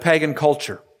in a pagan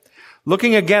culture.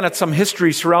 Looking again at some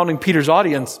history surrounding Peter's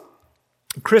audience,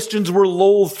 Christians were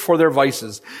loathed for their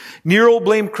vices. Nero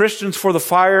blamed Christians for the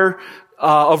fire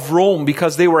of Rome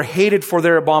because they were hated for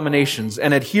their abominations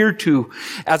and adhered to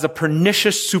as a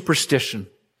pernicious superstition.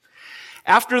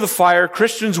 After the fire,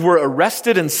 Christians were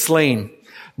arrested and slain,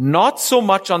 not so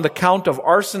much on the count of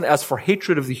arson as for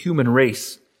hatred of the human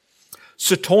race.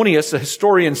 Suetonius, a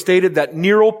historian, stated that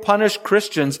Nero punished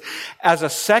Christians as a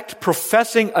sect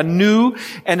professing a new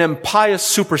and impious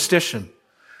superstition.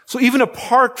 So even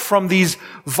apart from these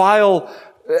vile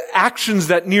actions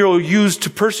that Nero used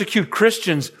to persecute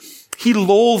Christians, he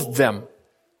loathed them.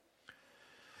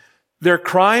 Their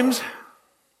crimes,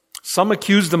 some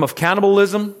accused them of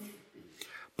cannibalism,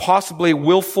 possibly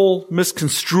willful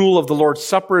misconstrual of the Lord's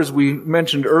Supper, as we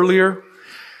mentioned earlier.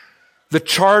 The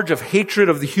charge of hatred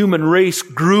of the human race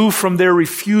grew from their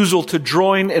refusal to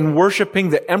join in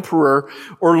worshiping the emperor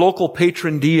or local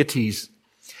patron deities.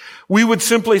 We would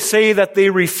simply say that they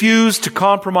refused to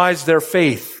compromise their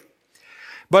faith.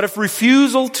 But if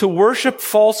refusal to worship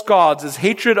false gods is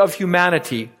hatred of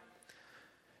humanity,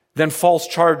 then false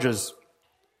charges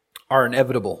are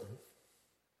inevitable.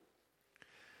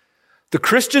 The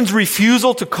Christians'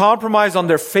 refusal to compromise on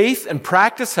their faith and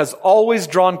practice has always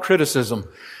drawn criticism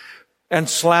and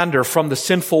slander from the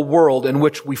sinful world in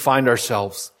which we find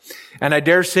ourselves. And I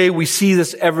dare say we see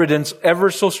this evidence ever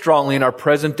so strongly in our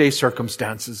present day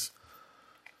circumstances.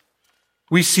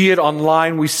 We see it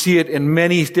online, we see it in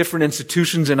many different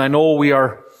institutions, and I know we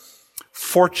are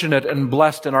fortunate and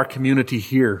blessed in our community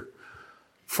here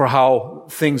for how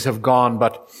things have gone,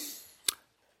 but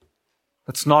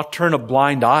let's not turn a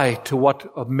blind eye to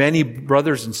what many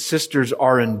brothers and sisters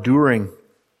are enduring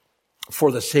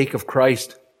for the sake of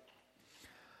Christ.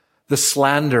 The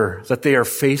slander that they are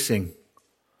facing.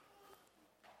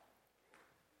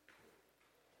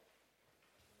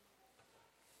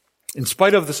 In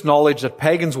spite of this knowledge that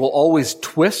pagans will always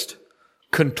twist,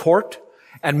 contort,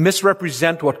 and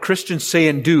misrepresent what Christians say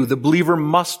and do, the believer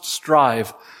must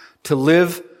strive to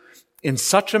live in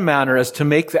such a manner as to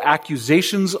make the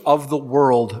accusations of the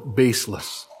world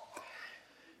baseless.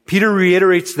 Peter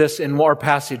reiterates this in our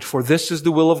passage, for this is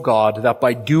the will of God, that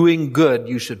by doing good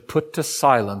you should put to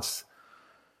silence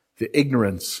the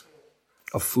ignorance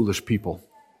of foolish people.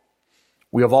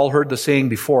 We have all heard the saying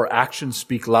before, actions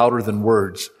speak louder than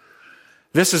words.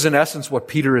 This is in essence what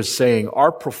Peter is saying.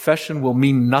 Our profession will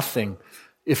mean nothing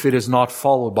if it is not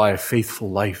followed by a faithful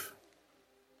life.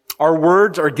 Our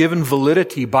words are given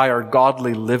validity by our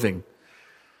godly living.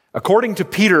 According to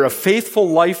Peter, a faithful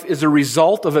life is a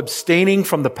result of abstaining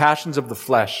from the passions of the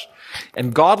flesh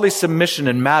and godly submission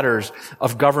in matters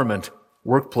of government,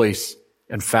 workplace,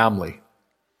 and family.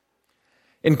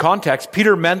 In context,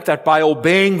 Peter meant that by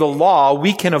obeying the law,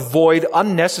 we can avoid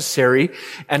unnecessary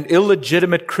and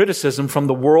illegitimate criticism from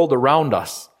the world around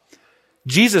us.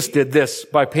 Jesus did this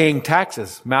by paying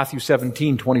taxes, Matthew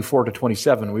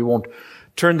 17:24-27. We won't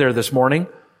turn there this morning.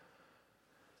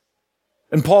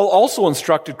 And Paul also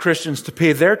instructed Christians to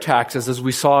pay their taxes, as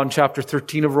we saw in chapter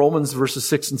 13 of Romans, verses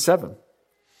 6 and 7.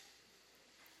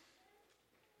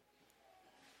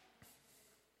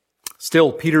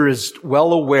 Still, Peter is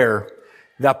well aware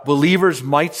that believers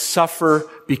might suffer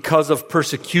because of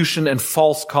persecution and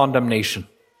false condemnation.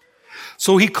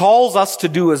 So he calls us to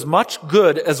do as much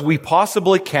good as we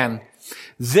possibly can.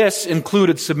 This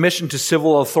included submission to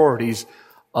civil authorities,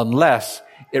 unless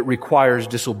it requires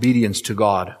disobedience to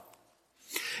God.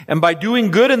 And by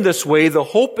doing good in this way, the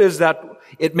hope is that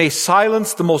it may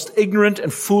silence the most ignorant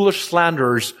and foolish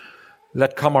slanderers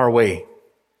that come our way.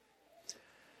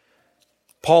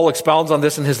 Paul expounds on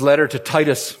this in his letter to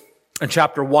Titus in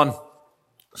chapter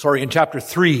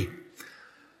 3. In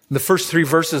the first 3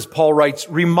 verses, Paul writes,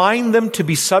 "Remind them to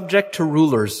be subject to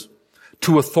rulers,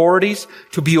 to authorities,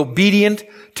 to be obedient,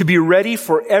 to be ready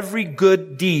for every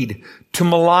good deed, to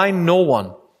malign no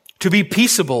one, to be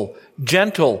peaceable,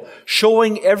 gentle,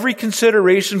 showing every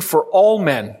consideration for all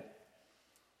men."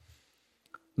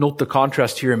 Note the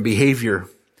contrast here in behavior.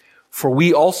 "For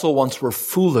we also once were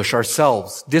foolish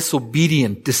ourselves,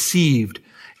 disobedient, deceived,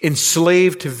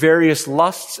 enslaved to various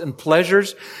lusts and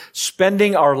pleasures,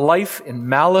 spending our life in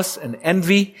malice and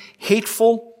envy,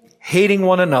 hateful, hating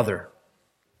one another."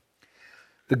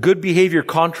 The good behavior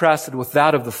contrasted with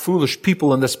that of the foolish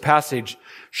people in this passage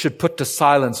should put to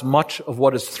silence much of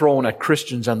what is thrown at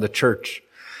Christians and the church.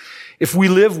 If we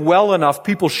live well enough,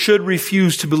 people should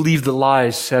refuse to believe the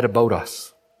lies said about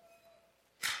us.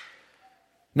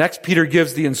 Next, Peter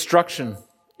gives the instruction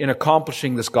in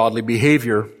accomplishing this godly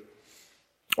behavior,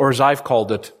 or as I've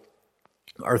called it,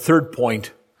 our third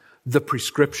point, the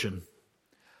prescription.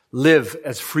 Live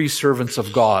as free servants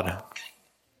of God.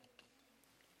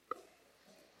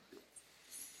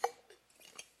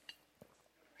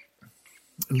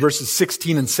 In verses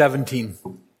 16 and 17,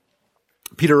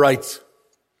 Peter writes,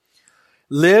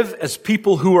 "Live as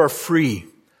people who are free,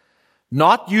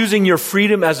 not using your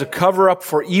freedom as a cover-up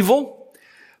for evil,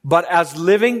 but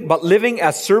living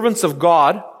as servants of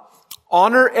God.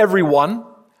 Honor everyone,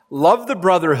 love the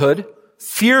brotherhood,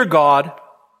 fear God,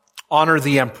 honor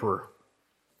the emperor."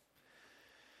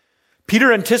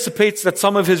 Peter anticipates that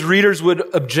some of his readers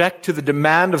would object to the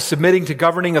demand of submitting to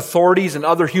governing authorities and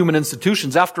other human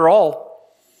institutions. After all,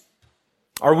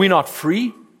 are we not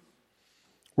free?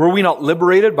 Were we not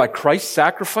liberated by Christ's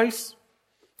sacrifice?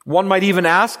 One might even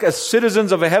ask, as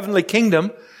citizens of a heavenly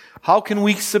kingdom, how can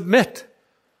we submit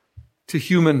to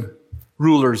human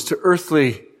rulers, to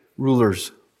earthly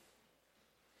rulers?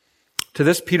 To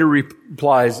this, Peter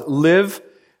replies, live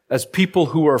as people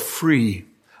who are free.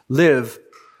 Live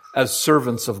as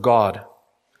servants of God.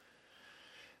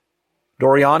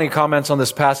 Doriani comments on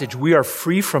this passage, "We are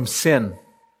free from sin,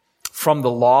 from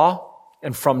the law,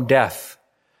 and from death.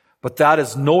 But that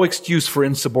is no excuse for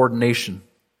insubordination.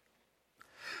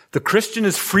 The Christian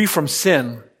is free from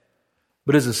sin,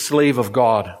 but is a slave of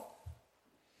God."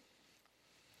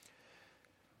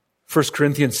 1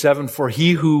 Corinthians 7, "For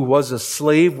he who was a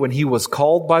slave when he was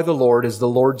called by the Lord is the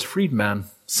Lord's freedman.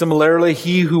 Similarly,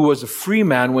 he who was a free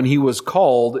man when he was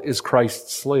called is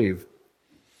Christ's slave."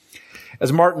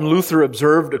 As Martin Luther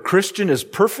observed, a Christian is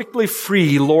perfectly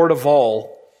free, Lord of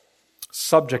all,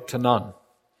 subject to none.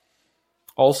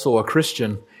 Also, a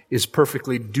Christian is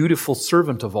perfectly dutiful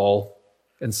servant of all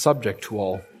and subject to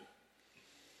all.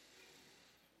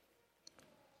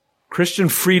 Christian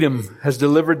freedom has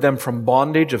delivered them from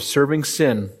bondage of serving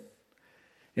sin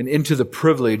and into the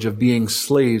privilege of being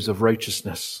slaves of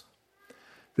righteousness.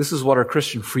 This is what our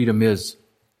Christian freedom is.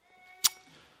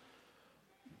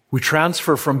 We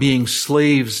transfer from being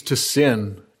slaves to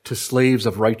sin to slaves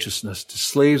of righteousness, to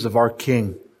slaves of our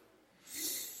King.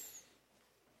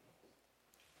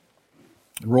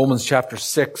 In Romans chapter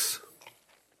 6,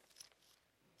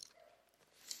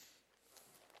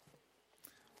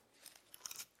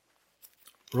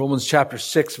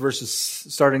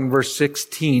 starting in verse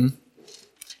 16,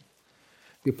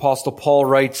 the Apostle Paul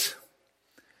writes,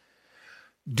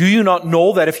 Do you not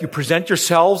know that if you present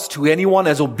yourselves to anyone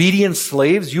as obedient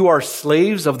slaves, you are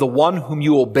slaves of the one whom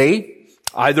you obey,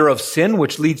 either of sin,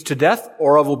 which leads to death,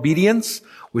 or of obedience,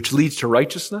 which leads to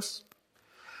righteousness?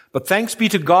 But thanks be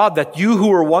to God that you who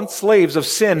were once slaves of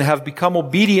sin have become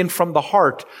obedient from the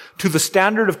heart to the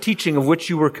standard of teaching of which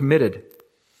you were committed.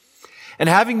 And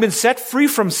having been set free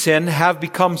from sin, have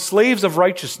become slaves of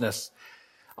righteousness.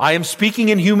 I am speaking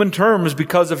in human terms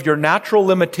because of your natural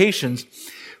limitations.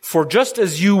 For just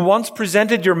as you once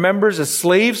presented your members as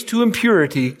slaves to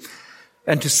impurity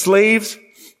and to slaves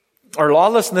or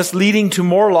lawlessness leading to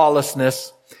more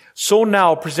lawlessness, so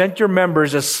now present your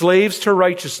members as slaves to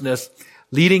righteousness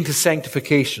leading to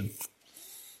sanctification.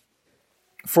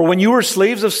 For when you were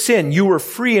slaves of sin, you were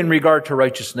free in regard to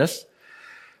righteousness.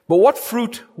 But what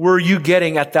fruit were you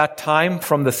getting at that time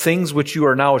from the things which you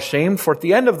are now ashamed? For at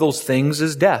the end of those things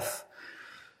is death.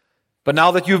 But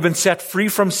now that you have been set free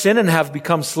from sin and have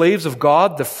become slaves of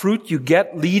God, the fruit you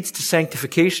get leads to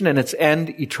sanctification and its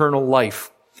end, eternal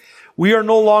life. We are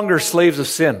no longer slaves of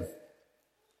sin.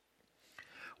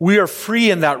 We are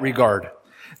free in that regard.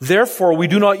 Therefore, we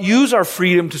do not use our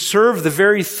freedom to serve the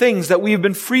very things that we have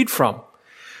been freed from.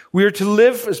 We are to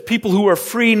live as people who are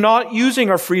free, not using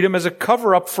our freedom as a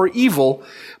cover-up for evil,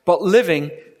 but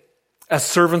living as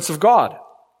servants of God.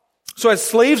 So as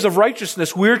slaves of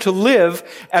righteousness, we're to live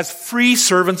as free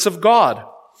servants of God,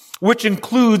 which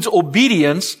includes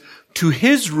obedience to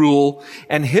His rule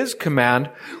and His command,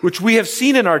 which we have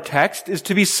seen in our text is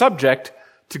to be subject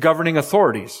to governing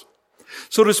authorities.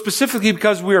 So to specifically,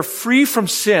 because we are free from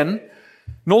sin,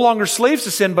 no longer slaves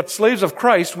to sin, but slaves of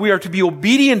Christ, we are to be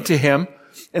obedient to Him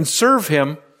and serve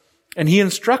Him, and He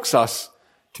instructs us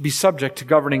to be subject to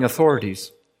governing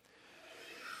authorities.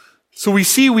 So we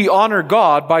see we honor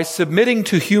God by submitting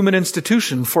to human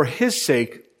institution for His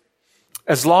sake,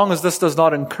 as long as this does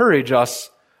not encourage us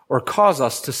or cause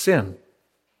us to sin.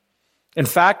 In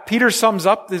fact, Peter sums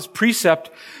up this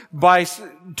precept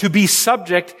to be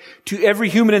subject to every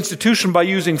human institution by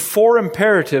using 4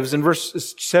 imperatives in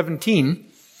verse 17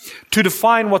 to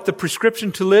define what the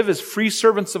prescription to live as free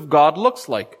servants of God looks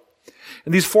like.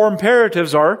 And these 4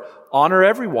 imperatives are: honor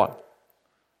everyone,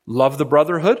 love the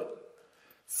brotherhood,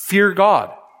 fear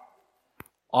God,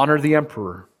 honor the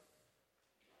emperor.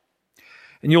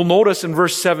 And you'll notice in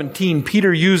verse 17,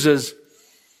 Peter uses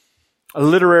a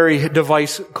literary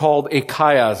device called a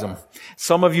chiasm.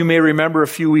 Some of you may remember a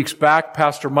few weeks back,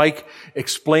 Pastor Mike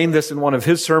explained this in one of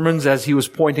his sermons as he was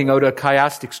pointing out a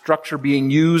chiastic structure being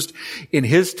used in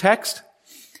his text.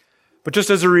 But just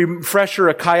as a refresher,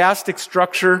 a chiastic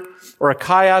structure or a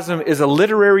chiasm is a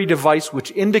literary device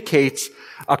which indicates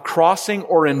a crossing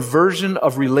or inversion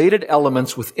of related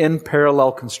elements within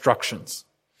parallel constructions.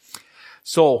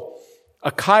 So,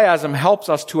 a chiasm helps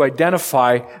us to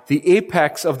identify the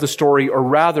apex of the story, or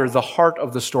rather the heart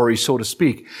of the story, so to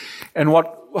speak. And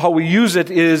how we use it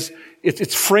is,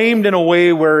 it's framed in a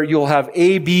way where you'll have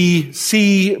A, B,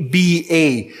 C, B,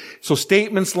 A. So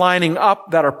statements lining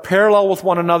up that are parallel with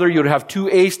one another. You'd have 2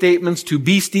 A statements, 2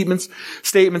 B statements,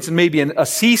 and maybe a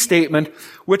C statement,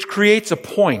 which creates a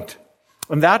point.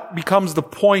 And that becomes the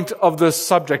point of the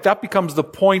subject. That becomes the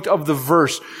point of the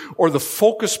verse, or the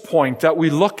focus point that we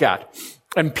look at.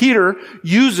 And Peter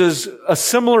uses a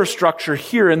similar structure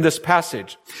here in this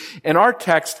passage. In our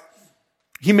text,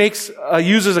 he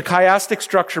uses a chiastic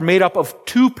structure made up of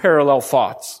 2 parallel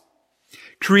thoughts,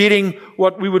 creating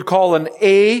what we would call an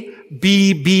A,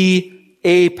 B, B,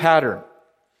 A pattern.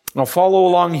 Now follow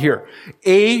along here.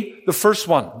 A, the first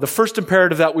one, the first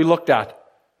imperative that we looked at,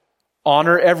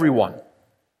 honor everyone.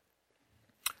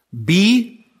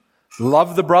 B,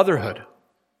 love the brotherhood.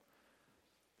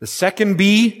 The second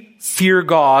B, fear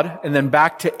God. And then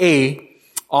back to A,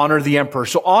 honor the emperor.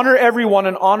 So honor everyone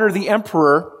and honor the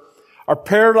emperor are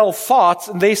parallel thoughts,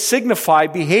 and they signify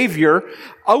behavior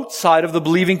outside of the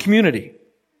believing community.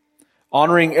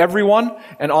 Honoring everyone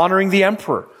and honoring the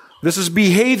emperor. This is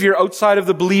behavior outside of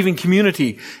the believing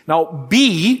community. Now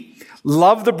B,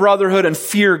 love the brotherhood and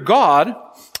fear God,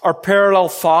 are parallel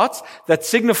thoughts that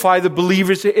signify the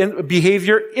believer's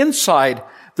behavior inside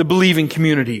the believing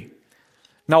community.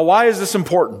 Now, why is this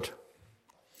important?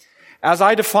 As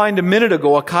I defined a minute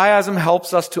ago, a chiasm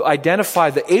helps us to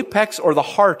identify the apex or the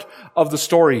heart of the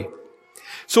story.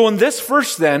 So in this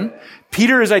verse then,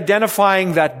 Peter is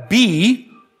identifying that B,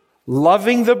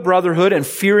 loving the brotherhood and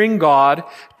fearing God,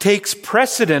 takes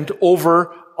precedent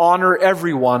over honor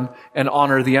everyone and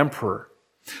honor the emperor.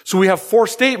 So we have 4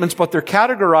 statements, but they're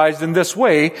categorized in this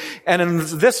way. And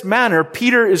in this manner,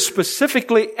 Peter is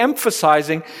specifically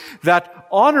emphasizing that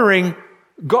honoring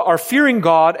or fearing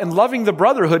God and loving the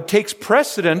brotherhood takes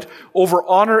precedent over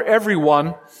honor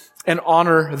everyone and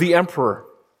honor the emperor.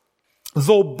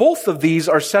 Though both of these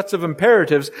are sets of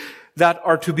imperatives that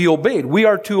are to be obeyed. We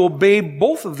are to obey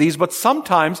both of these, but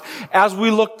sometimes, as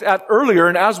we looked at earlier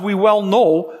and as we well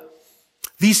know,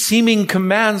 these seeming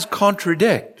commands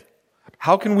contradict.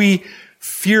 How can we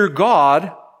fear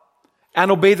God and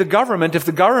obey the government if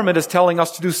the government is telling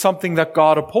us to do something that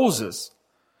God opposes?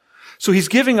 So he's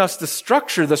giving us the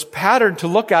structure, this pattern to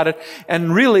look at it,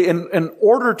 and really in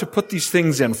order to put these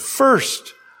things in.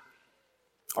 First,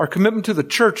 our commitment to the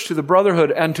church, to the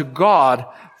brotherhood, and to God.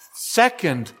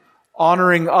 Second,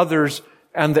 honoring others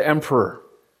and the emperor.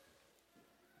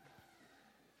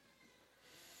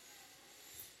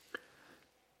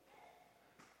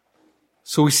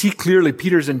 So we see clearly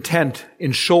Peter's intent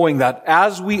in showing that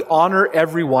as we honor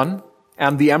everyone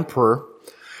and the emperor,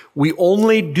 we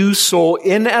only do so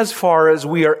in as far as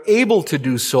we are able to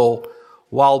do so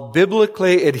while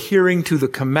biblically adhering to the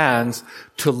commands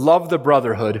to love the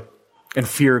brotherhood and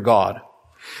fear God.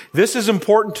 This is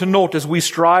important to note as we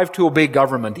strive to obey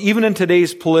government, even in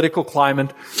today's political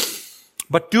climate,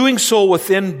 but doing so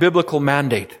within biblical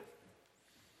mandate.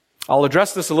 I'll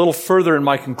address this a little further in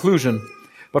my conclusion,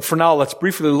 but for now, let's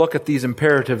briefly look at these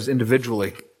imperatives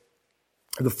individually.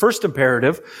 The first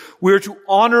imperative, we are to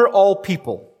honor all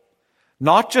people,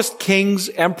 not just kings,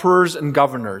 emperors, and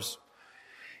governors.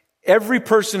 Every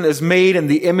person is made in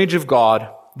the image of God.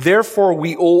 Therefore,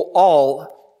 we owe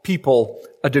all people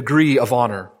a degree of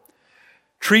honor.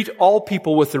 Treat all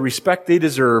people with the respect they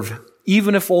deserve,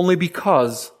 even if only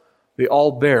because they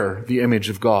all bear the image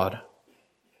of God.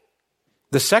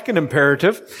 The second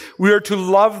imperative, we are to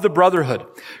love the brotherhood.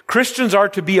 Christians are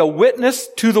to be a witness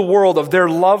to the world of their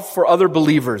love for other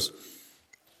believers.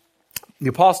 The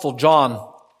Apostle John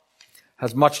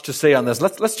has much to say on this.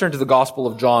 Let's turn to the Gospel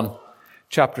of John,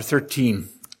 chapter 13.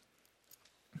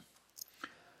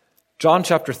 John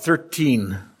chapter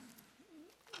 13.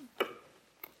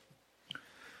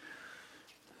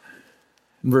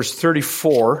 In verse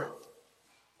 34,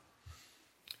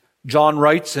 John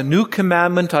writes, "A new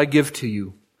commandment I give to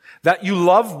you, that you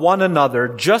love one another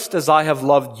just as I have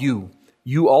loved you.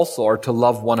 You also are to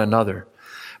love one another.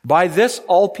 By this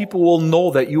all people will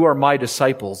know that you are my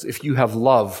disciples, if you have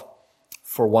love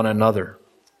for one another."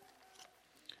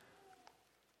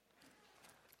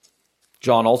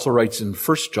 John also writes in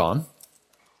 1 John,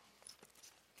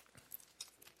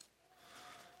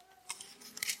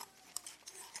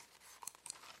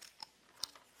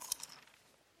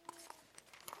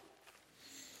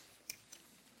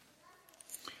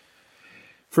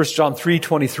 John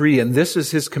 3:23, "And this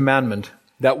is his commandment,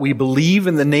 that we believe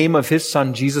in the name of his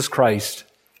Son, Jesus Christ,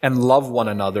 and love one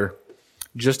another,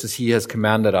 just as he has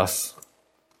commanded us."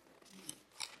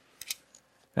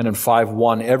 And in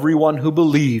 5:1, "Everyone who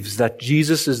believes that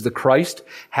Jesus is the Christ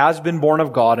has been born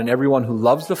of God, and everyone who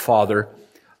loves the Father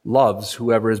loves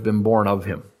whoever has been born of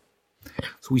him."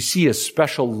 So we see a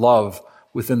special love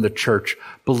within the church,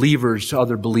 believers to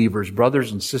other believers,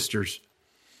 brothers and sisters.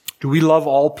 Do we love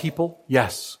all people?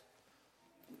 Yes.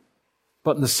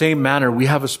 But in the same manner, we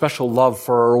have a special love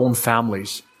for our own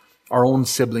families, our own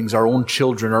siblings, our own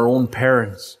children, our own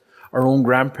parents, our own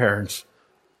grandparents.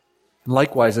 And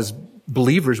likewise, as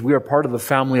believers, we are part of the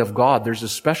family of God. There's a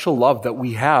special love that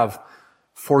we have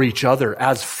for each other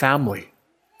as family,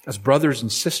 as brothers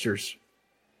and sisters.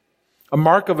 A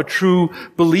mark of a true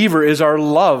believer is our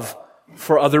love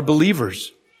for other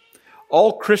believers.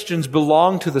 All Christians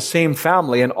belong to the same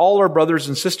family, and all are brothers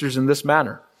and sisters in this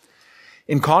manner.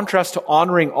 In contrast to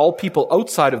honoring all people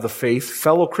outside of the faith,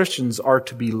 fellow Christians are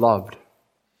to be loved.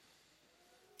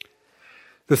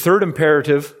 The third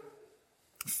imperative,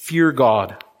 fear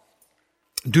God.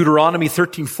 Deuteronomy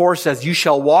 13:4 says, "You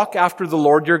shall walk after the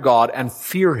Lord your God and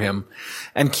fear him,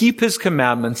 and keep his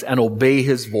commandments and obey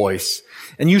his voice,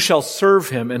 and you shall serve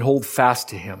him and hold fast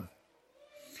to him."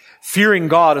 Fearing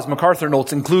God, as MacArthur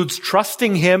notes, includes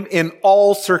trusting him in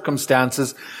all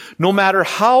circumstances, no matter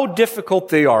how difficult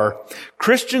they are.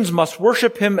 Christians must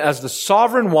worship him as the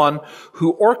sovereign one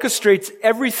who orchestrates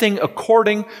everything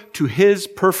according to his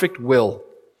perfect will.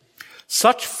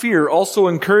 Such fear also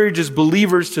encourages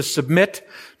believers to submit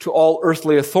to all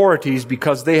earthly authorities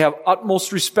because they have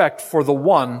utmost respect for the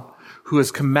one who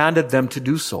has commanded them to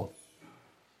do so.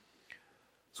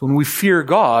 So when we fear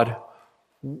God,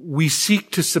 we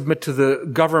seek to submit to the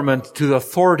government, to the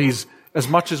authorities as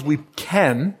much as we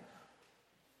can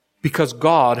because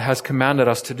God has commanded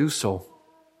us to do so.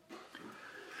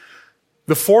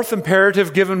 The fourth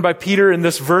imperative given by Peter in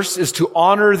this verse is to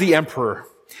honor the emperor.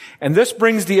 And this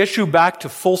brings the issue back to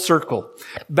full circle,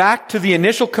 back to the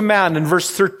initial command in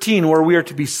verse 13 where we are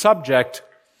to be subject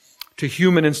to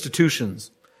human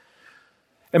institutions.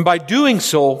 And by doing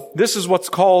so, this is what's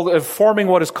called, forming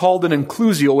what is called an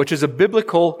inclusio, which is in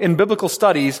biblical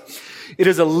studies, it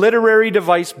is a literary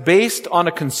device based on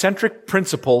a concentric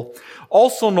principle,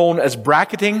 also known as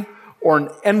bracketing or an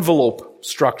envelope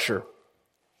structure,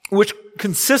 which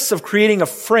consists of creating a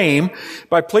frame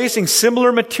by placing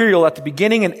similar material at the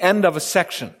beginning and end of a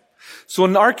section. So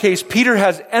in our case, Peter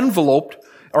has enveloped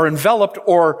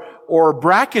or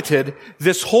bracketed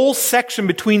this whole section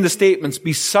between the statements,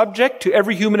 be subject to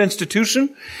every human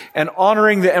institution and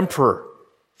honoring the emperor.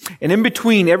 And in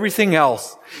between, everything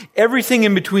else. Everything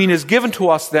in between is given to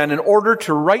us then in order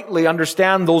to rightly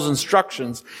understand those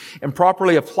instructions and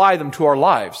properly apply them to our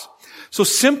lives. So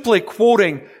simply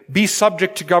quoting, be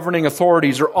subject to governing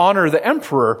authorities or honor the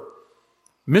emperor,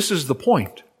 misses the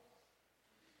point.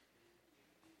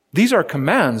 These are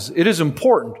commands. It is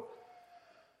important.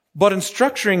 But in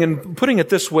structuring and putting it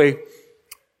this way,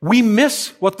 we miss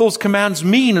what those commands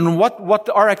mean, and what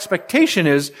our expectation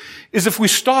is if we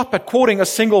stop at quoting a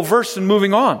single verse and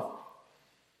moving on.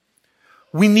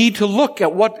 We need to look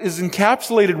at what is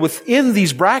encapsulated within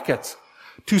these brackets,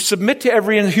 to submit to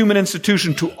every human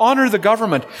institution, to honor the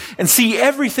government, and see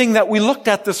everything that we looked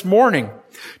at this morning,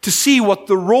 to see what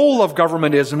the role of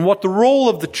government is and what the role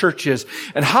of the church is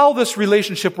and how this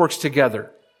relationship works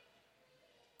together.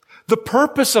 The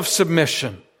purpose of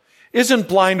submission isn't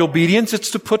blind obedience.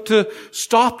 It's to put to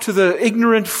stop to the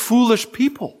ignorant, foolish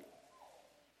people.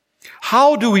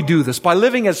 How do we do this? By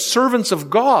living as servants of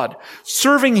God,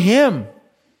 serving Him,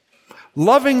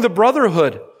 loving the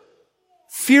brotherhood,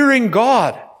 fearing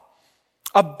God,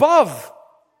 above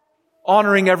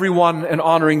honoring everyone and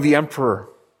honoring the emperor.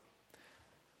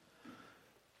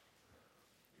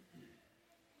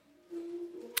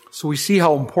 So we see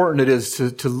how important it is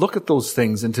to look at those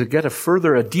things and to get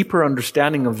a deeper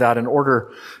understanding of that in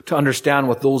order to understand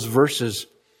what those verses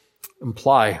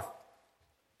imply.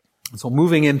 And so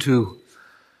moving into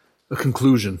a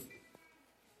conclusion.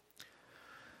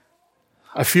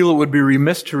 I feel it would be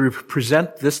remiss to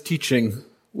present this teaching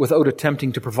without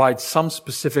attempting to provide some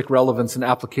specific relevance and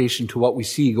application to what we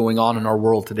see going on in our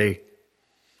world today.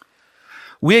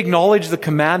 We acknowledge the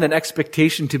command and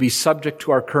expectation to be subject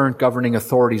to our current governing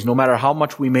authorities, no matter how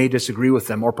much we may disagree with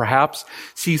them, or perhaps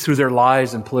see through their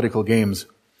lies and political games.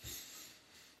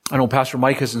 I know Pastor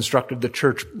Mike has instructed the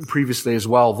church previously as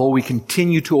well. Though we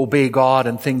continue to obey God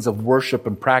in things of worship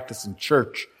and practice in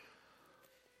church,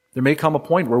 there may come a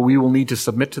point where we will need to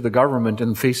submit to the government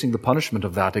and facing the punishment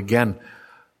of that. Again,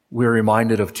 we're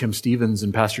reminded of Tim Stevens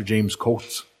and Pastor James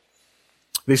Coates.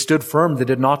 They stood firm. They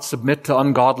did not submit to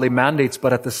ungodly mandates,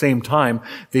 but at the same time,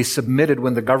 they submitted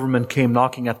when the government came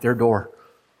knocking at their door.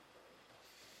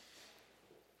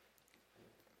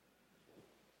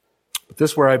 But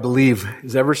this, where I believe,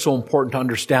 is ever so important to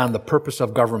understand the purpose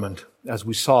of government, as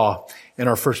we saw in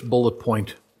our first bullet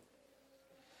point.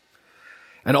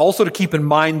 And also to keep in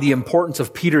mind the importance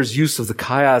of Peter's use of the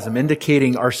chiasm,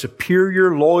 indicating our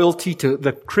superior loyalty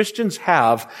that Christians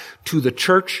have to the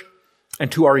church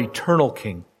and to our eternal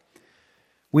King.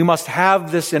 We must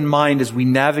have this in mind as we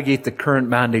navigate the current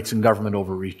mandates in government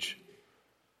overreach.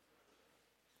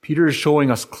 Peter is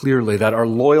showing us clearly that our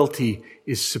loyalty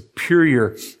is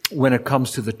superior when it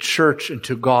comes to the church and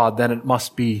to God than it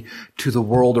must be to the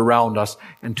world around us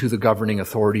and to the governing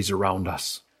authorities around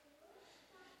us.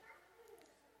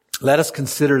 Let us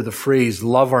consider the phrase,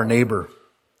 love our neighbor.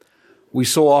 We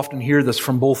so often hear this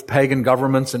from both pagan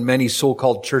governments and many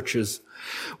so-called churches.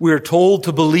 We are told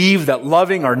to believe that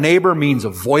loving our neighbor means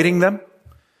avoiding them,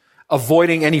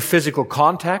 avoiding any physical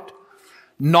contact,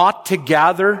 not to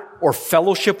gather or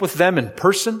fellowship with them in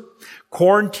person,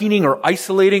 quarantining or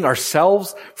isolating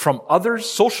ourselves from others,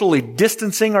 socially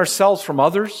distancing ourselves from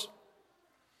others.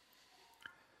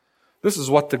 This is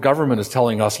what the government is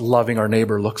telling us loving our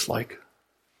neighbor looks like.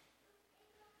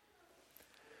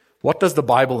 What does the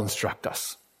Bible instruct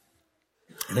us?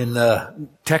 And in the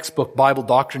textbook, Bible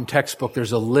doctrine textbook,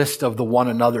 there's a list of the one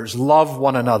another's. Love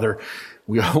one another.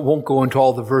 We won't go into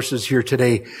all the verses here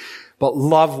today, but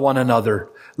love one another.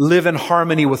 Live in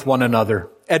harmony with one another.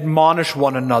 Admonish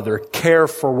one another. Care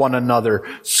for one another.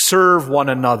 Serve one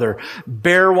another.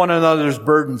 Bear one another's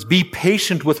burdens. Be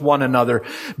patient with one another.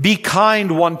 Be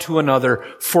kind one to another.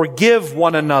 Forgive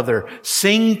one another.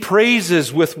 Sing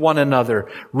praises with one another.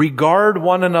 Regard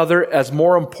one another as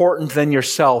more important than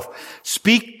yourself.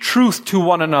 Speak truth to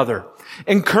one another.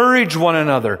 Encourage one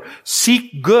another.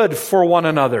 Seek good for one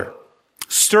another.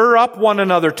 Stir up one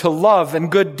another to love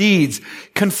and good deeds.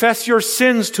 Confess your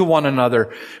sins to one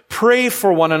another. Pray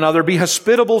for one another. Be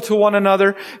hospitable to one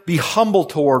another. Be humble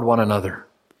toward one another.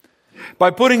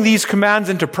 By putting these commands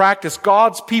into practice,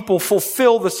 God's people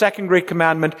fulfill the second great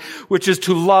commandment, which is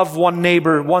to love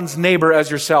one's neighbor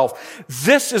as yourself.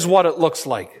 This is what it looks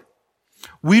like.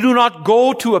 We do not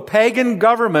go to a pagan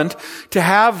government to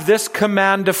have this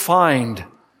command defined.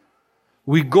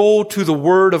 We go to the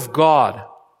Word of God.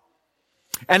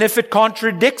 And if it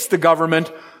contradicts the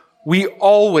government, we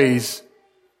always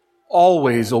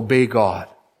obey God.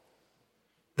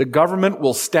 The government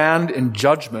will stand in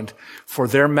judgment for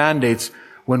their mandates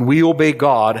when we obey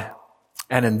God,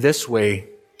 and in this way,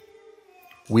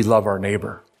 we love our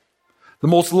neighbor. The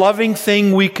most loving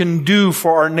thing we can do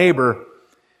for our neighbor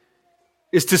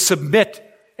is to submit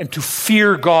and to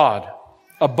fear God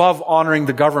above honoring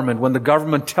the government when the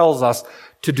government tells us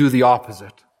to do the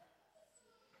opposite.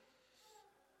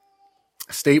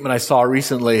 A statement I saw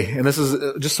recently, and this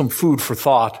is just some food for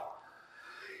thought.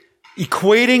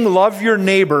 Equating love your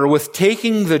neighbor with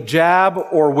taking the jab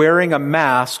or wearing a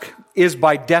mask is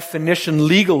by definition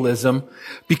legalism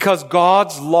because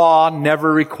God's law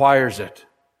never requires it.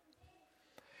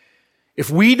 If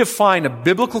we define a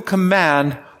biblical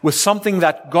command with something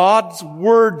that God's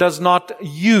word does not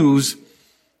use,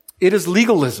 it is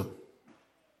legalism.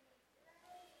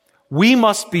 We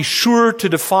must be sure to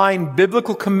define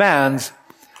biblical commands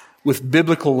with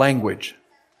biblical language.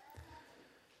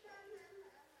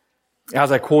 As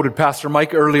I quoted Pastor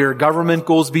Mike earlier, government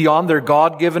goes beyond their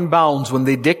God-given bounds when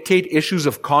they dictate issues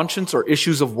of conscience or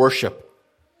issues of worship.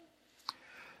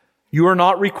 You are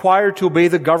not required to obey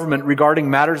the government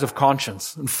regarding matters of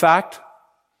conscience. In fact,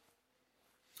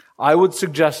 I would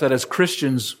suggest that as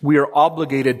Christians, we are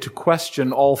obligated to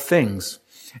question all things,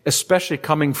 especially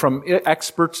coming from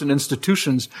experts and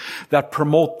institutions that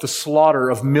promote the slaughter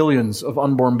of millions of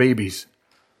unborn babies.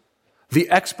 The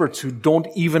experts who don't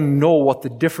even know what the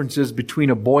difference is between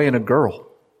a boy and a girl.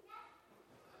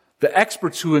 The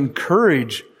experts who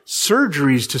encourage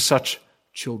surgeries to such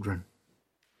children.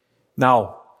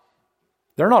 Now,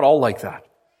 they're not all like that.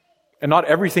 And not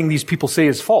everything these people say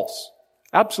is false.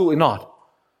 Absolutely not.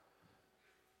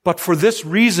 But for this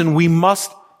reason, we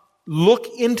must look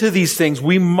into these things.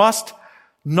 We must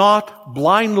not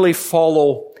blindly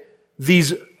follow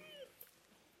these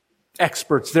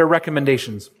experts, their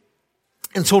recommendations.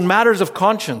 And so in matters of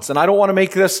conscience, and I don't want to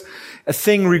make this a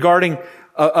thing regarding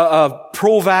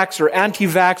pro-vax or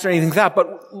anti-vax or anything like that,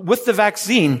 but with the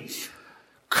vaccine,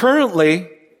 currently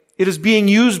it is being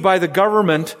used by the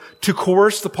government to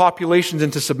coerce the populations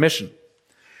into submission.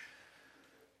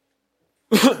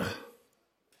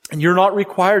 And you're not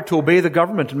required to obey the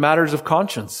government in matters of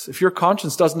conscience. If your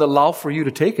conscience doesn't allow for you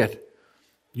to take it,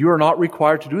 you are not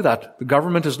required to do that. The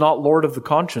government is not Lord of the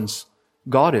conscience.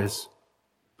 God is.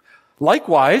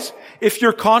 Likewise, if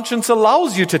your conscience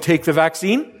allows you to take the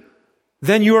vaccine,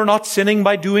 then you are not sinning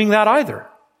by doing that either.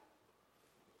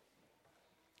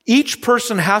 Each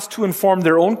person has to inform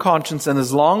their own conscience, and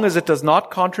as long as it does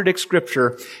not contradict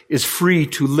Scripture, is free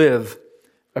to live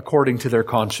according to their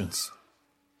conscience.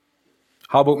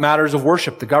 How about matters of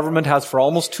worship? The government has for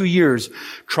almost 2 years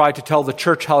tried to tell the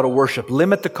church how to worship.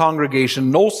 Limit the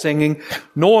congregation, no singing,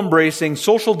 no embracing,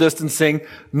 social distancing,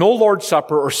 no Lord's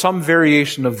Supper, or some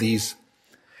variation of these.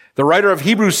 The writer of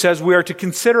Hebrews says we are to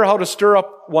consider how to stir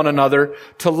up one another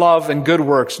to love and good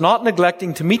works, not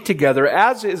neglecting to meet together,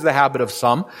 as is the habit of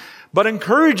some, but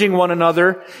encouraging one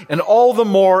another, and all the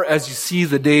more as you see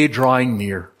the day drawing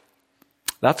near.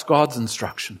 That's God's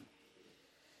instruction.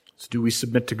 So do we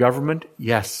submit to government?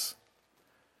 Yes.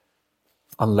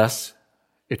 Unless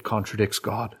it contradicts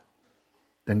God.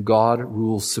 Then God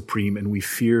rules supreme and we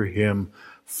fear Him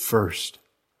first.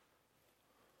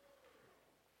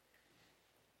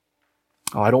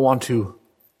 Oh, I don't want to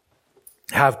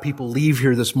have people leave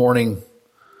here this morning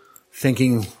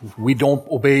thinking we don't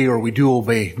obey or we do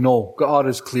obey. No, God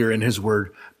is clear in His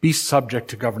Word. Be subject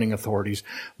to governing authorities.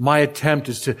 My attempt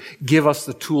is to give us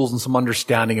the tools and some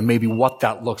understanding and maybe what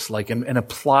that looks like and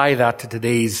apply that to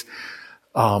today's,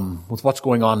 with what's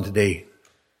going on today.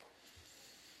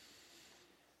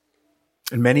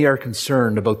 And many are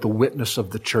concerned about the witness of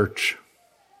the church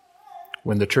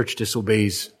when the church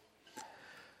disobeys.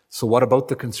 So what about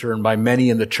the concern by many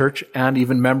in the church and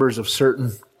even members of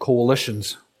certain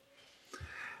coalitions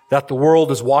that the world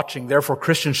is watching, therefore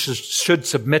Christians should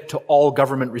submit to all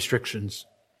government restrictions?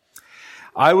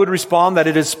 I would respond that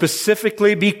it is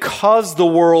specifically because the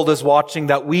world is watching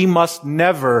that we must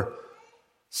never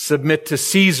submit to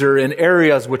Caesar in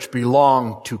areas which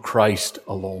belong to Christ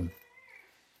alone.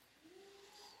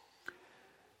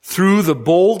 Through the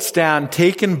bold stand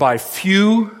taken by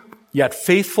few yet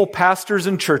faithful pastors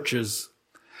and churches,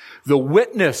 the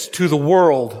witness to the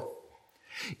world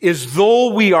is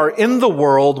though we are in the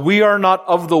world, we are not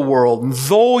of the world. And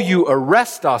though you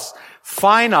arrest us,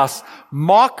 fine us,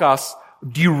 mock us,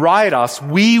 deride us,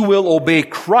 we will obey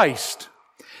Christ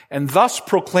and thus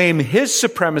proclaim His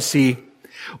supremacy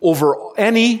over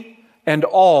any and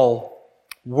all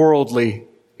worldly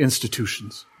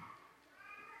institutions.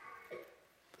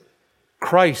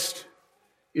 Christ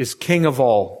is King of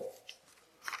all.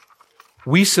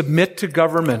 We submit to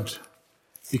government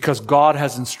because God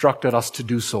has instructed us to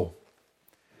do so.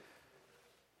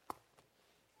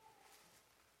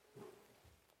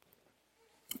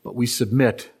 But we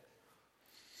submit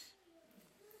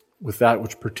with that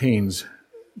which pertains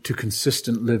to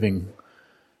consistent living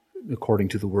according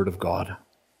to the Word of God.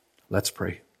 Let's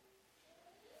pray.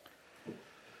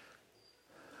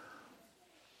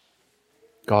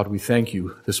 God, we thank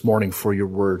you this morning for your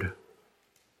word.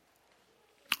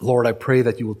 Lord, I pray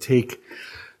that you will take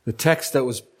the text that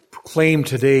was proclaimed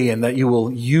today and that you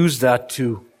will use that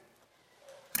to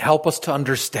help us to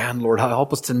understand, Lord.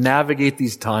 Help us to navigate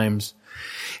these times.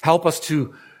 Help us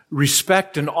to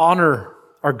respect and honor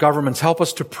our governments. Help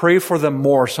us to pray for them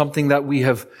more, something that we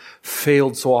have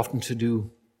failed so often to do.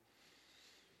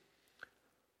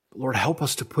 Lord, help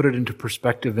us to put it into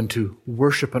perspective and to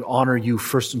worship and honor you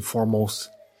first and foremost.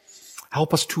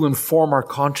 Help us to inform our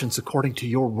conscience according to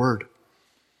your word.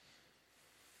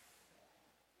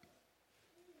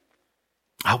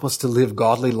 Help us to live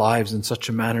godly lives in such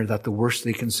a manner that the worst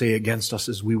they can say against us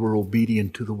is we were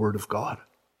obedient to the word of God.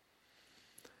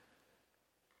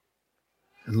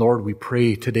 And Lord, we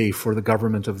pray today for the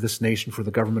government of this nation, for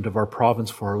the government of our province,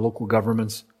 for our local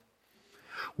governments.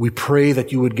 We pray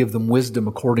that you would give them wisdom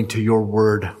according to your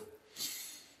word,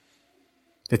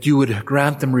 that you would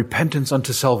grant them repentance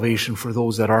unto salvation for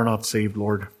those that are not saved,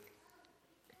 Lord,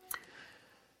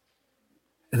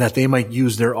 and that they might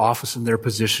use their office and their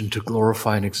position to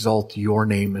glorify and exalt your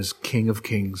name as King of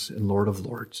Kings and Lord of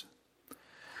Lords.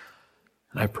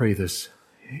 And I pray this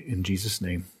in Jesus'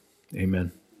 name.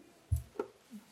 Amen.